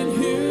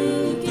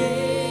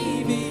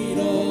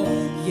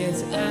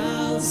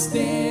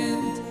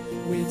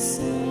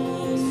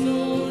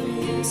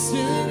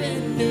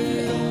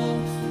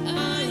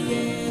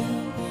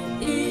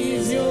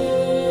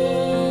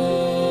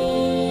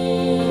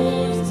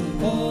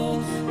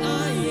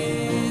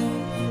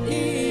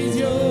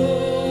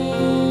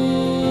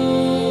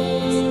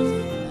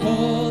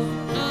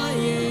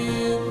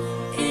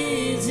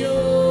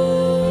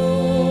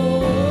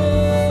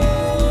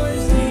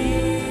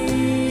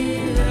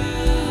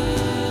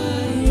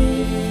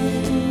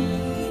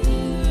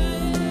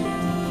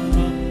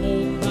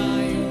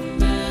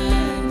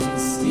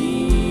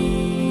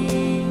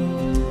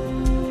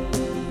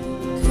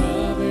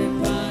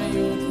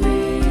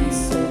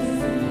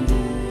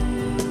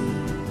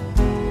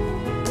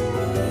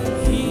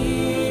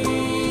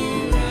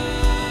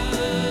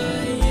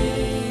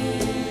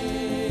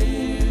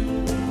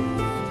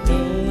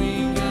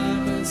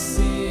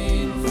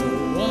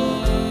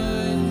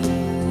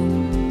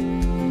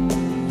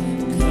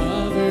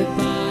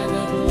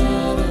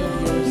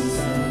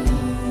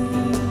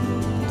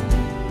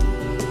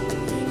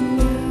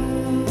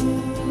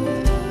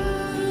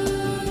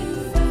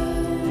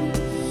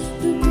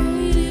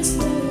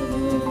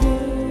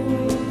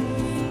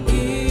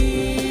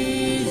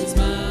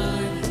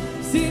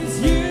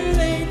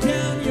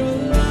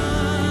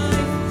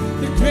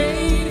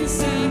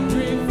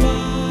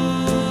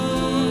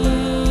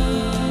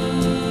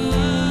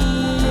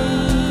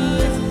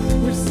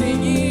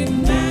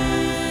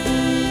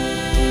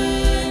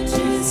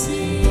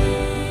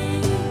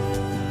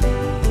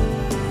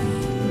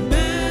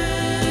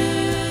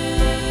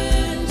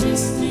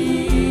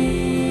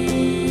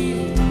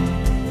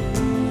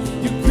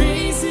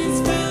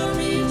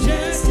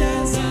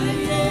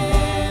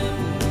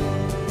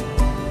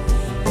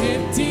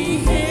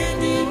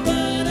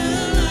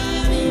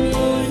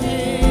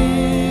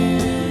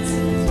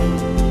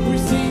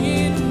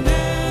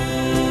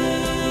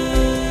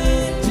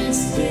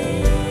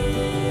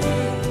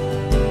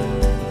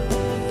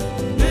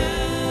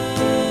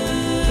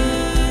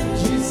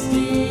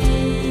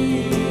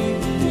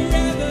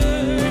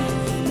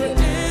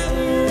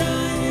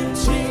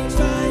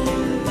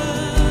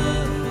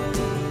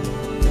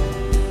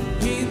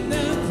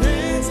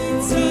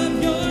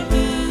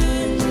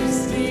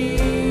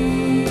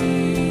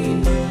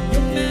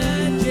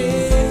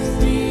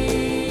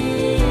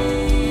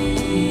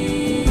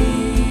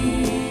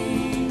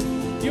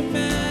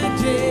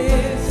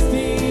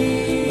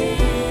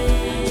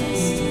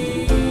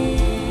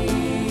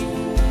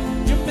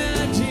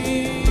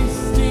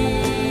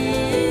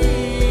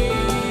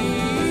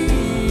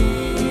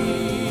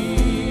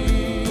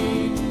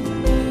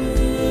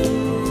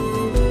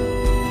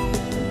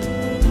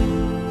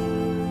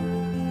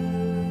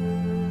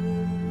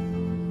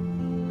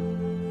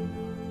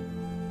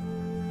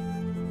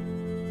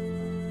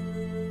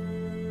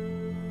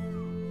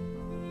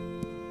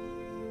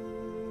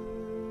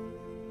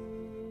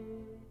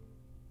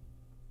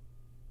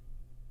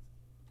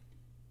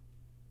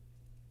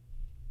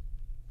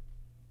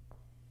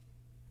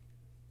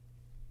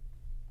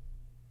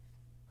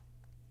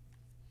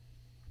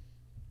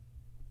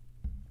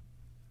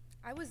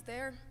I was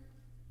there,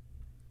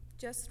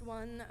 just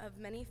one of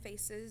many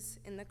faces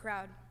in the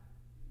crowd.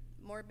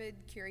 Morbid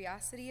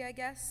curiosity, I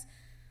guess.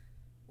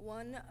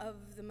 One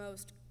of the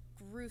most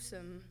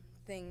gruesome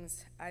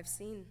things I've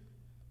seen.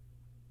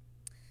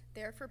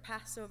 There for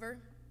Passover,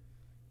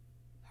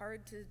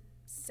 hard to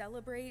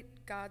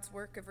celebrate God's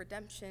work of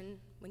redemption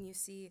when you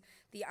see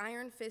the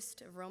iron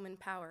fist of Roman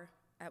power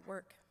at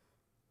work.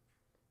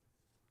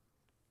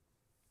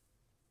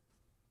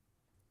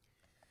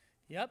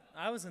 Yep,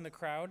 I was in the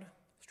crowd.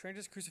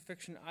 Strangest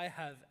crucifixion I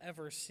have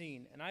ever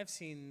seen, and I've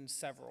seen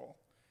several.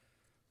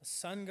 The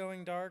sun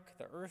going dark,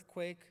 the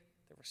earthquake,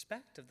 the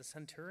respect of the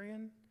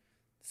centurion,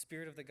 the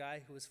spirit of the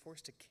guy who was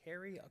forced to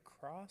carry a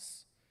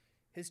cross,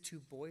 his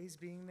 2 boys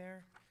being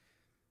there,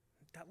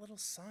 that little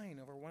sign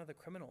over one of the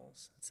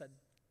criminals that said,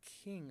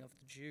 King of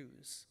the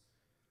Jews.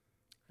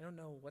 I don't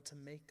know what to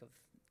make of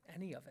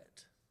any of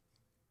it.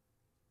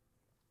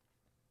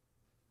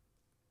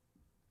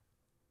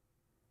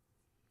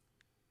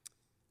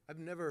 I've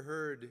never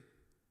heard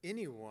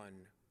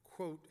anyone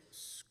quote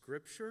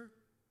scripture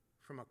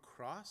from a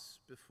cross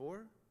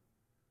before,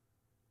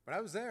 but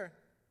I was there.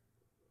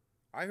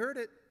 I heard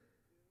it.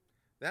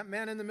 That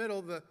man in the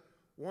middle, the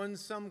one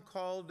some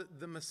called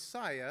the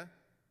Messiah,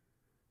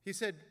 he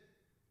said,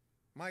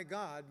 my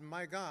God,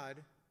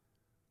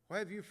 why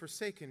have you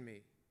forsaken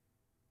me?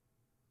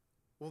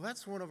 Well,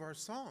 that's one of our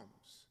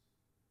psalms.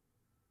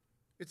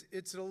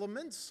 It's a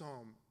lament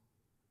psalm.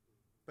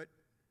 But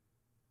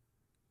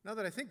now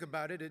that I think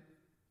about it,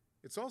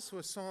 it's also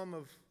a psalm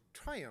of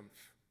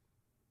triumph.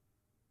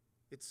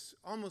 It's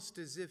almost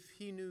as if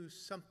he knew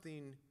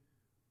something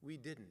we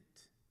didn't.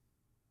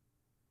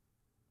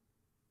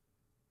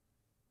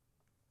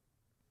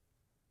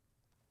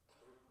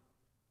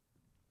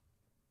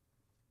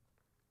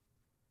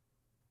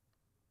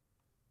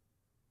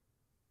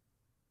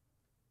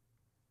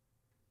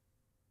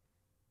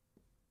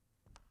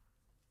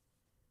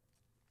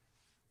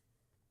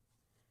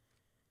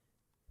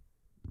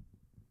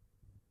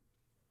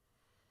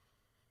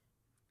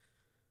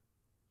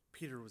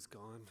 Peter was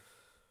gone.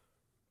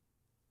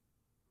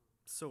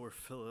 So were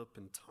Philip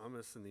and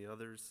Thomas and the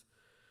others.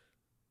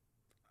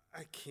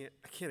 I can't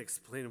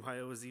explain why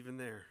I was even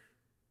there.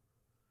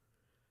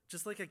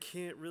 Just like I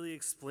can't really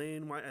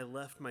explain why I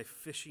left my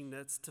fishing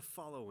nets to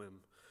follow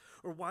him,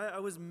 or why I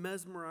was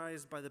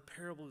mesmerized by the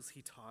parables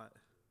he taught,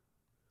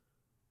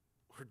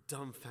 or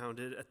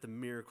dumbfounded at the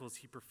miracles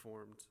he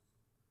performed.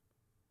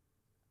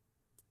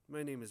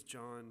 My name is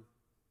John,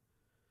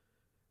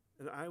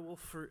 and I will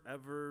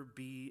forever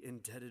be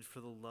indebted for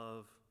the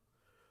love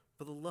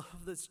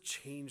that's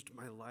changed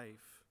my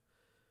life,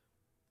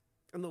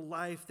 and the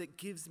life that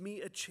gives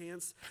me a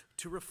chance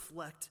to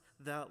reflect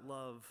that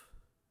love.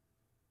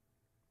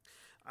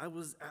 I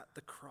was at the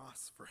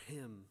cross for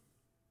him,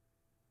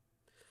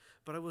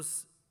 but I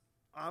was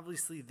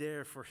obviously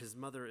there for his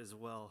mother as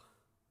well.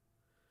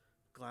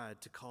 Glad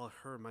to call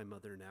her my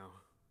mother now.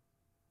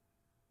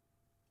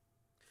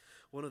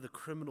 One of the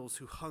criminals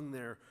who hung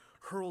there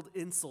hurled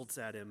insults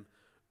at him.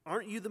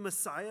 Aren't you the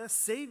Messiah?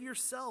 Save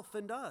yourself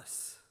and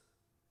us.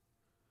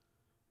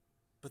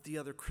 But the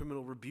other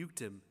criminal rebuked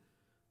him.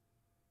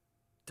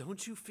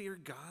 Don't you fear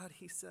God,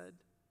 he said.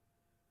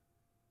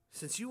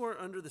 Since you are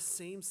under the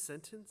same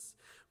sentence,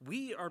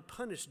 we are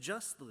punished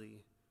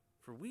justly,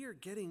 for we are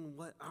getting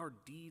what our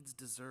deeds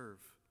deserve.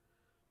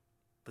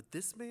 But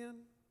this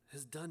man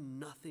has done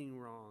nothing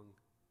wrong.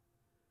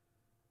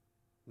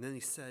 And then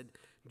he said,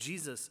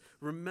 Jesus,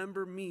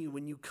 remember me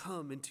when you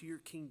come into your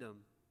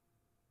kingdom.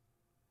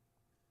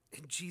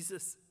 And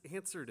Jesus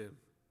answered him,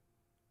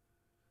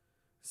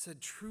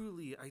 said,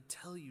 truly, I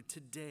tell you,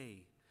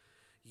 today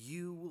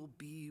you will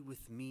be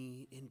with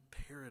me in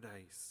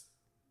paradise.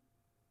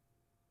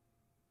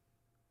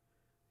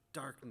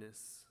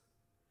 Darkness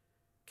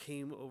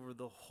came over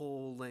the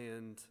whole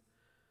land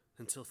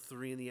until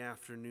 3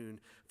 p.m,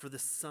 for the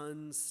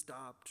sun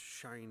stopped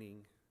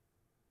shining,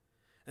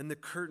 and the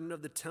curtain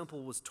of the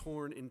temple was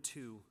torn in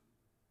two.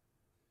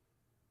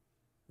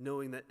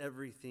 Knowing that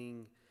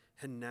everything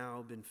had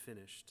now been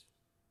finished,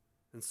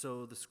 and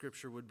so the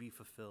scripture would be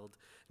fulfilled,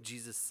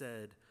 Jesus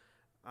said,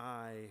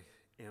 I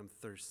am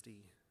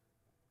thirsty.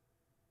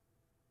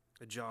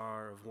 A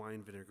jar of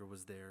wine vinegar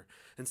was there,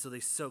 and so they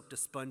soaked a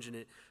sponge in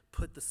it,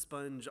 put the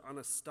sponge on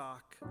a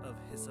stalk of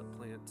hyssop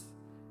plant,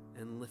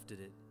 and lifted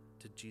it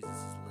to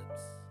Jesus'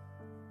 lips.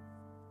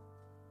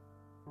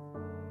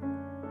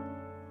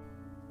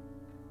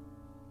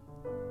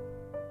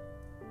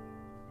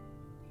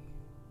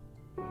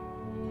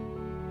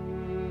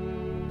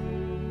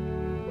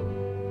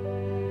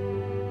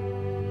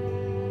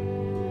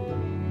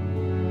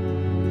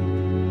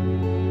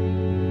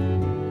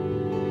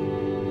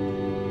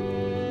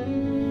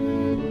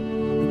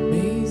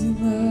 Amazing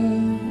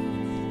love,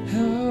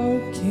 how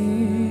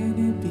can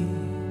it be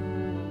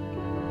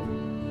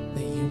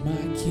that you,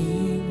 my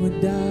King, would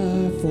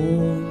die for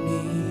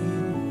me?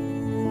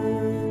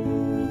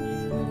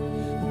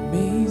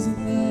 Amazing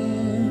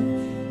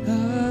love,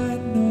 I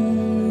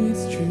know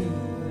it's true,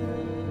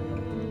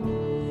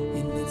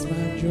 and it's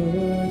my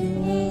joy to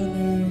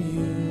honor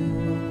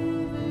you.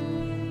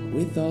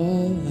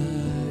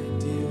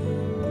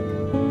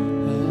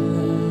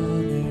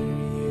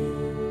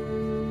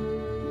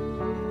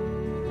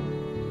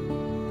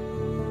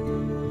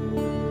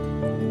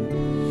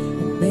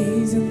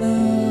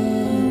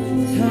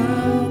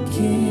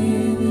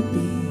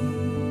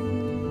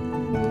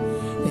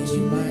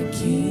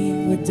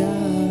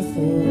 die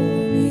for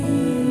me.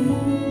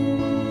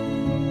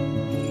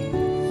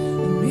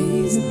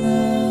 Amazing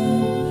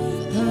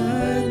love,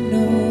 I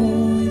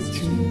know it's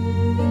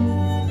true,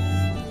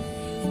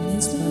 and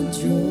it's my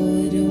joy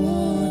to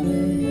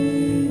honor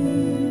you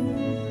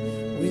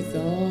with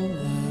all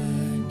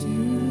I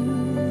do.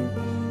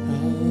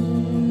 I'll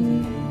honor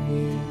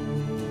you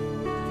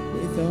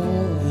with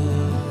all I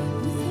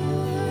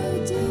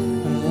do.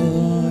 I'll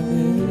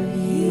honor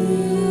you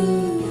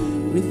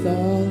with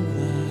all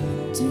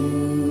I do.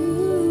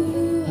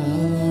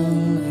 I'll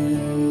honor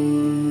you.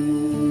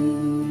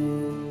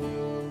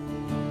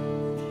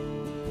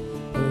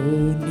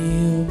 Oh,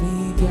 kneel me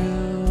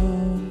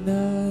down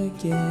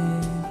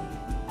again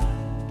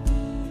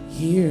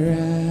here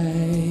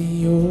at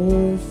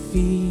your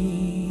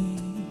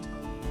feet.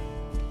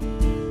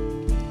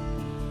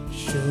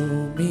 Show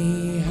me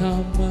how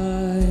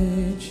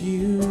much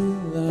you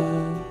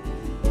love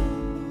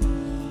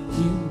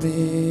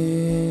humility.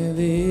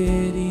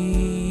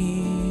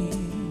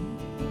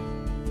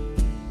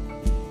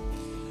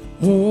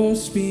 Oh,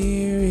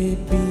 Spirit,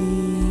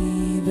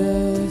 be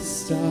the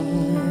star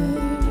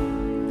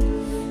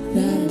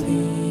that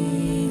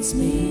leads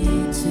me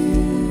to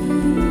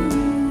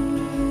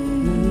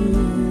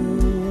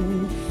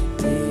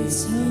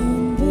this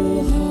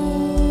humble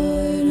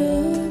heart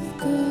of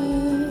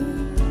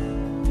God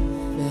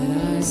that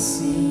I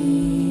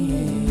see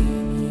in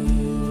you.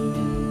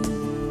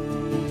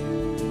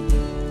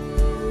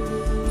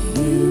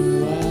 You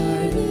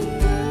are the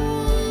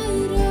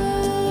God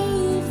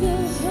of the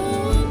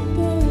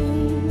humble,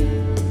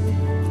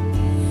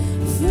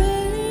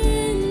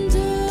 friend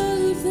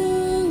of the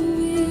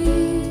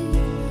weak.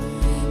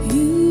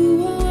 You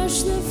wash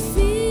the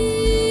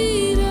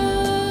feet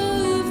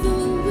of the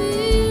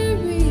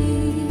weary,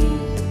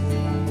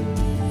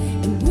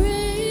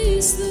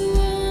 embrace the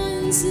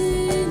ones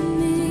in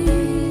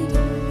need.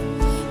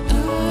 I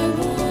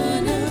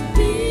wanna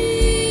be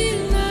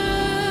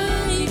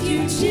like you,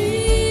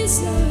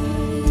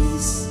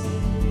 Jesus,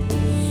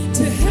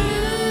 to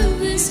have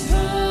this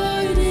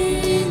heart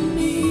in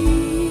me,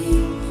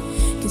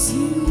 'cause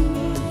you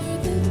are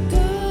the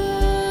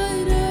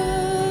God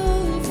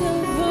of the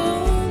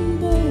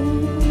humble.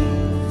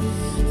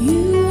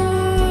 You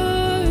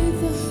are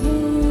the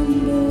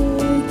humble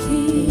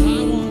King.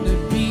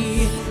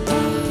 I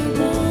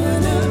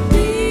wanna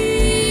be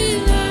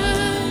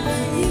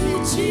like you,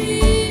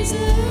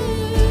 Jesus,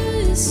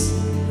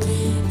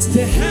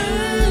 to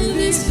have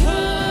this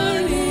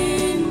heart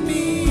in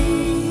me,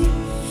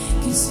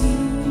 'cause you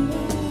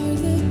are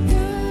the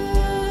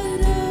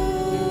God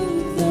of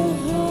the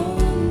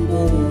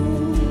humble.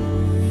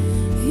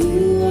 You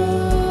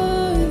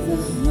are the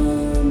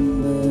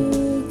humble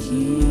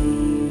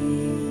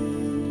King.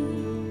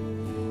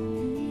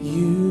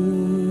 You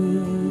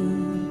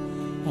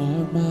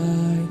are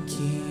my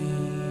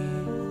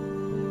King.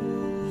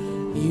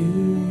 You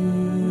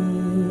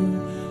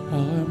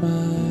are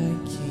my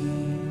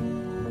King.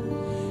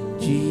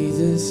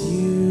 Jesus,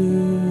 you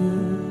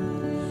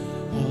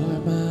are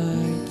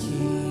my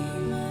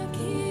King.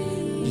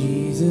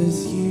 Jesus,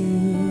 you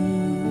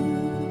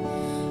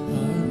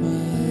are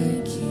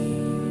my King.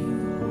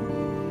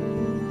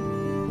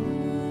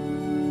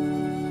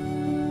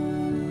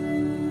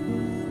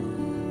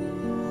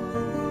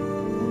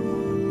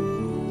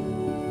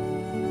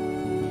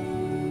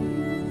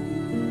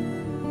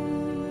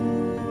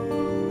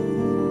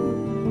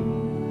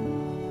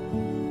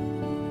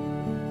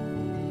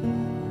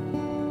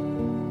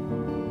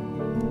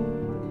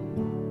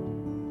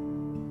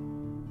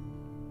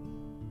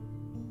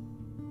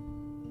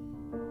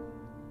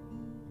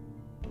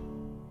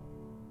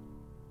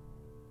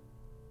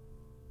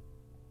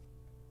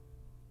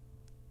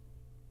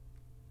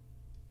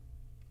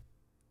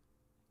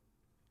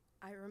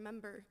 I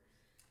remember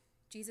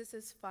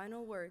Jesus'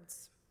 final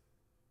words,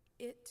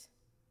 "It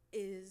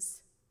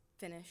is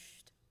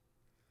finished."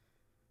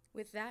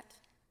 With that,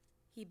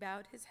 he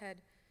bowed his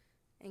head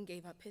and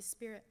gave up his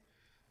spirit.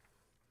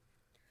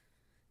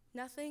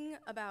 Nothing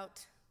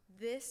about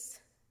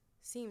this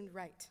seemed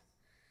right.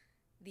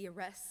 The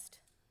arrest,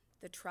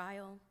 the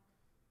trial,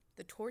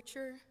 the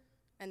torture,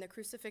 and the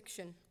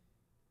crucifixion.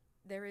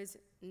 There is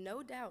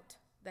no doubt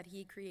that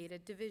he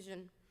created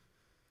division.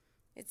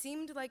 It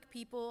seemed like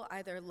people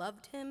either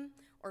loved him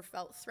or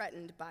felt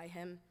threatened by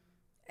him,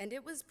 and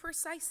it was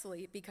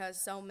precisely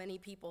because so many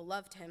people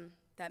loved him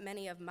that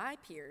many of my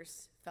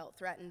peers felt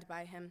threatened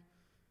by him.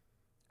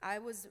 I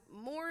was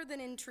more than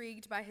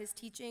intrigued by his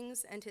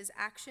teachings and his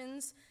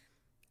actions.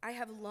 I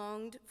have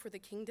longed for the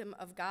kingdom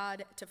of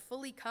God to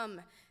fully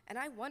come, and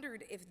I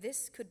wondered if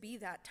this could be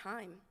that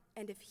time,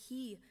 and if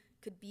he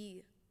could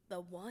be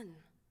the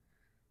one.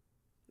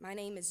 My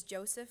name is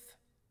Joseph.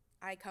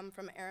 I come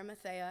from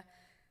Arimathea.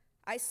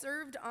 I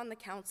served on the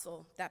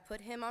council that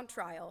put him on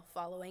trial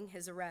following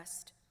his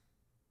arrest.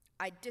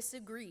 I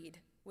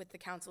disagreed with the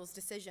council's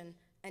decision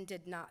and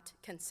did not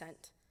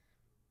consent.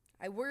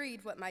 I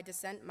worried what my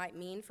dissent might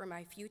mean for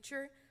my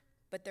future,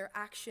 but their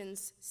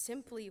actions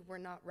simply were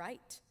not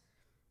right.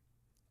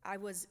 I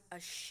was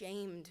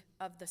ashamed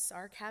of the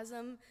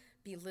sarcasm,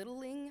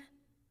 belittling,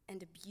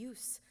 and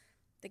abuse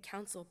the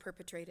council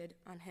perpetrated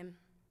on him.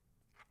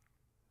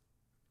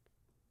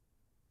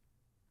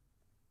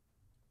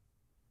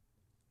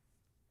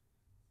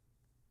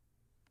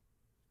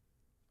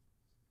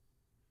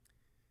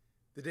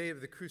 The day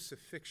of the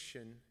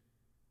crucifixion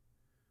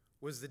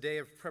was the day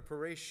of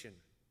preparation,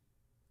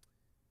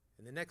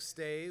 and the next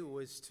day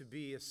was to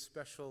be a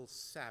special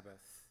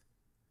Sabbath.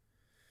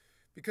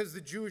 Because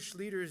the Jewish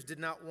leaders did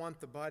not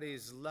want the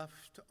bodies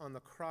left on the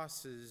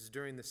crosses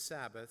during the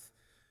Sabbath,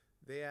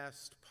 they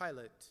asked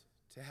Pilate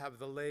to have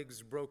the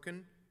legs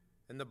broken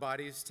and the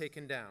bodies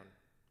taken down.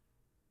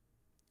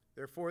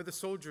 Therefore the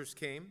soldiers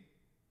came,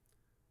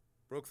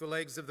 broke the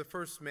legs of the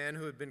first man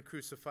who had been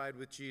crucified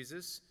with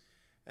Jesus,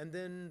 and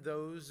then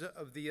those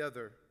of the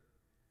other.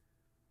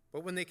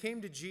 But when they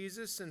came to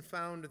Jesus and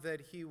found that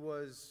he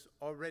was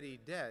already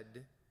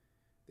dead,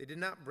 they did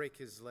not break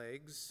his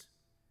legs.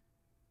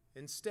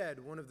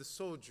 Instead, one of the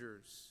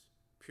soldiers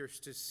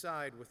pierced his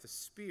side with a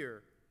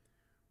spear,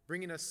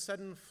 bringing a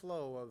sudden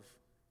flow of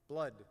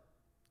blood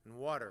and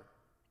water.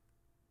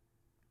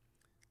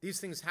 These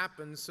things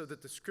happened so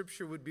that the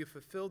scripture would be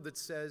fulfilled that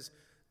says,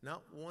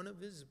 "Not one of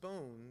his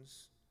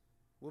bones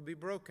will be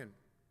broken."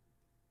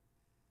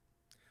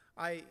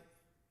 I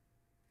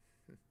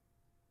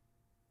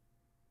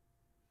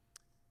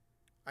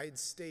had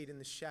stayed in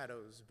the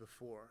shadows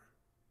before.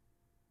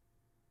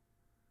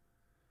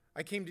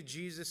 I came to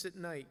Jesus at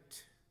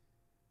night.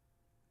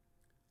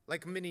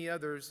 Like many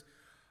others,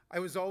 I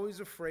was always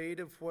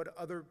afraid of what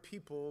other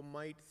people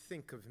might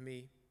think of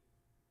me.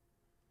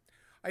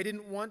 I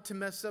didn't want to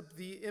mess up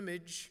the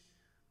image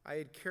I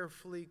had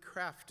carefully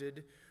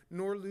crafted,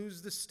 nor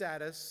lose the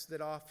status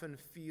that often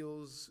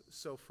feels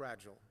so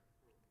fragile.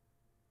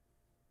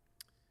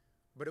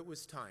 But it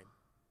was time.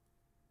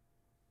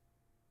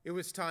 It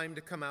was time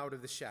to come out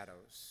of the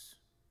shadows.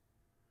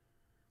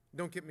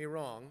 Don't get me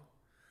wrong.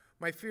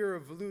 My fear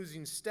of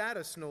losing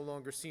status no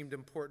longer seemed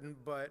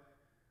important, but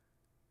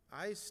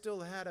I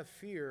still had a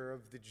fear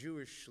of the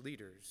Jewish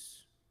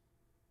leaders.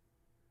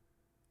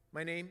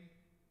 My name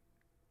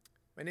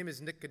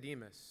is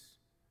Nicodemus.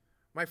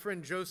 My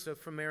friend Joseph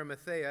from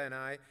Arimathea and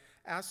I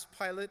asked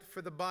Pilate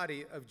for the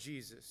body of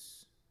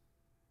Jesus.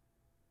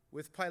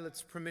 With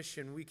Pilate's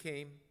permission, we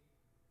came.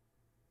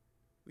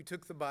 We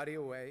took the body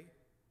away.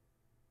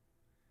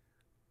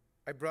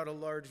 I brought a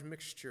large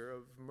mixture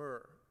of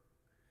myrrh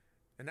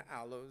and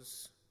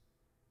aloes,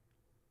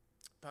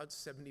 about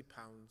 70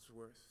 pounds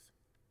worth.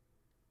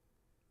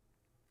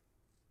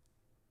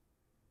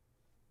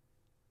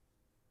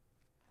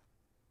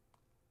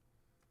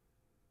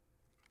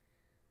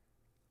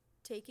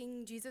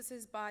 Taking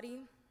Jesus'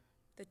 body,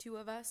 the two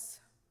of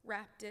us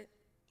wrapped it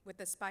with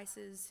the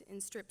spices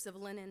in strips of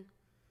linen.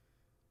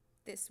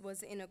 This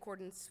was in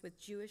accordance with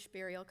Jewish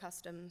burial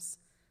customs.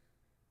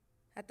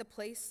 At the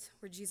place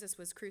where Jesus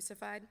was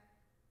crucified,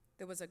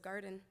 there was a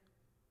garden,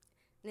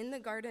 and in the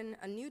garden,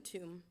 a new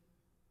tomb.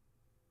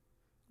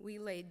 We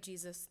laid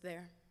Jesus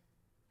there.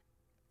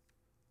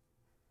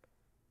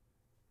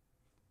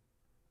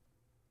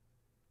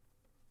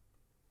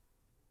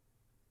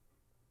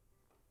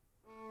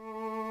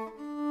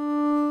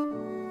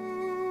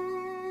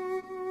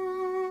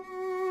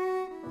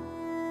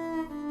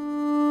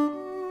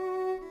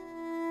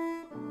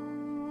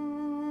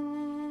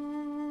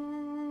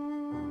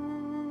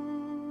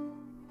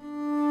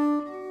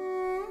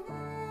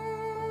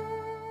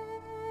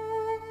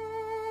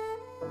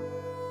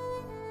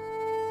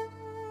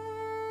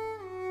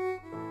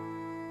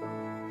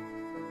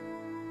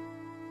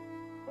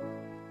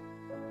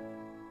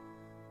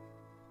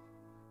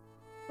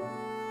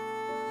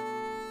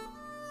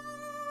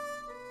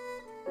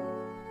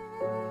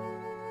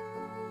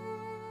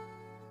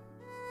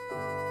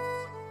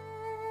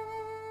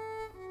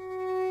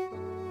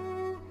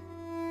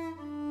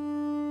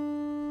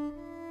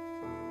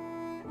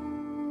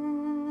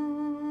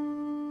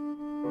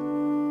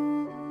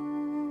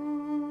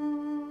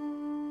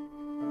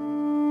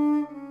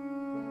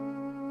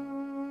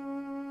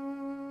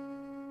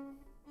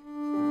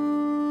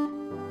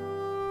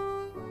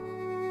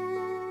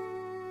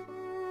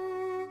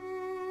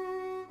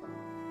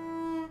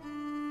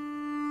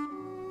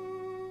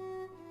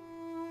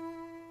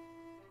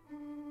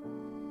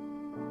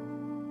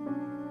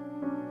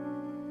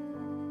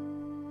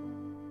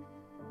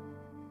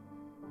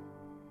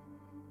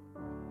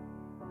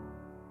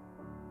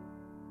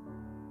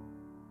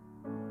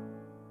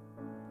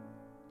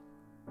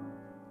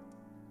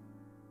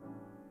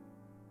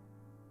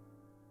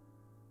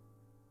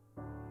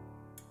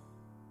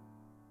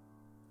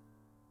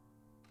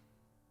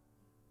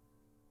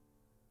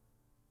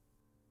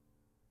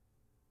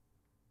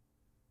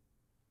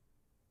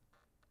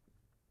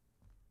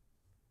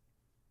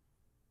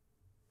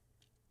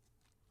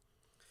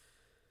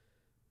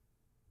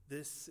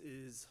 This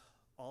is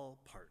all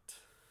part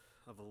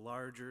of a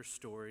larger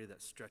story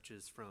that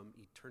stretches from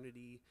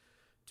eternity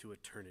to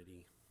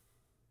eternity.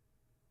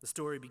 The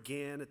story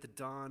began at the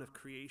dawn of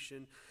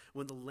creation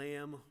when the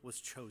Lamb was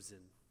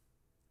chosen,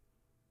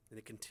 and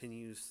it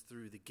continues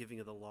through the giving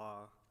of the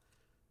law,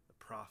 the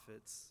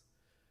prophets,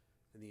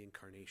 and the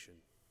incarnation.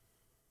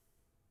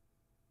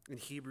 In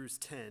Hebrews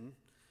 10,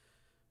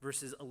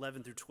 verses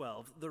 11 through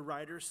 12, the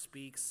writer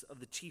speaks of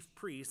the chief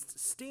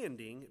priests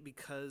standing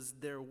because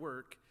their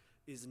work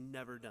is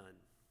never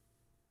done.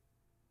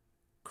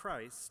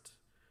 Christ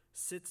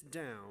sits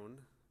down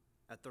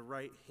at the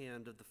right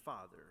hand of the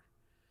Father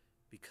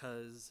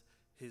because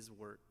his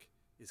work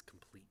is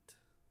complete.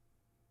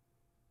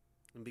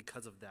 And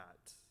because of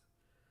that,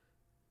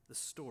 the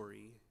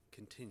story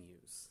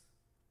continues.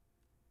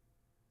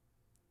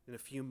 In a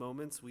few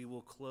moments, we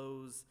will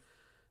close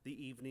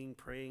the evening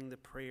praying the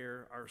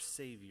prayer our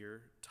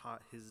Savior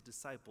taught his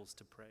disciples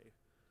to pray,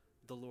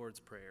 the Lord's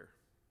Prayer.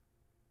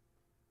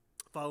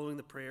 Following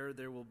the prayer,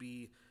 there will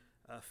be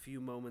a few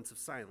moments of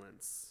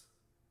silence,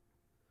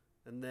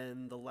 and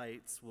then the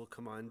lights will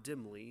come on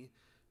dimly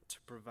to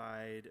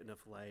provide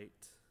enough light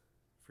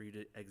for you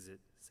to exit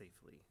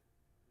safely.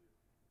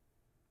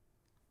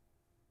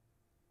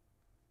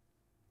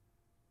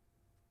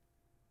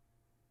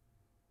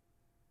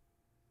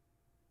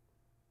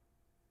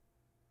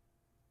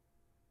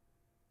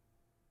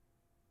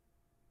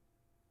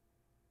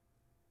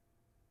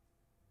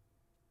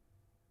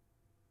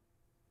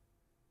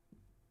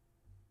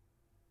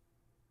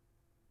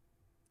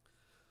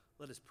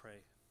 Let us pray.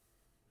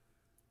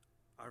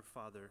 Our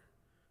Father,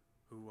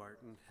 who art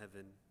in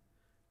heaven,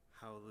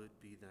 hallowed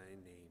be thy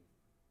name.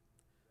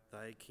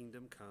 Thy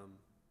kingdom come,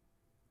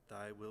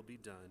 thy will be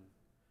done,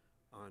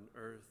 on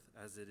earth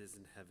as it is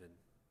in heaven.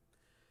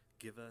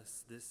 Give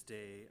us this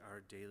day our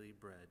daily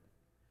bread,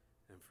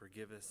 and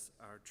forgive us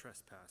our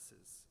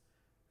trespasses,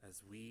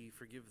 as we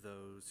forgive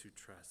those who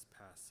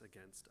trespass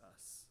against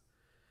us.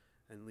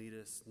 And lead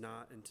us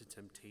not into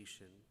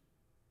temptation,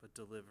 but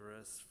deliver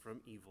us from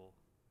evil.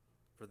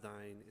 For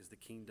thine is the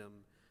kingdom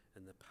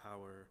and the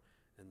power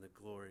and the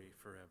glory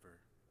forever.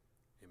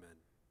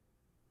 Amen.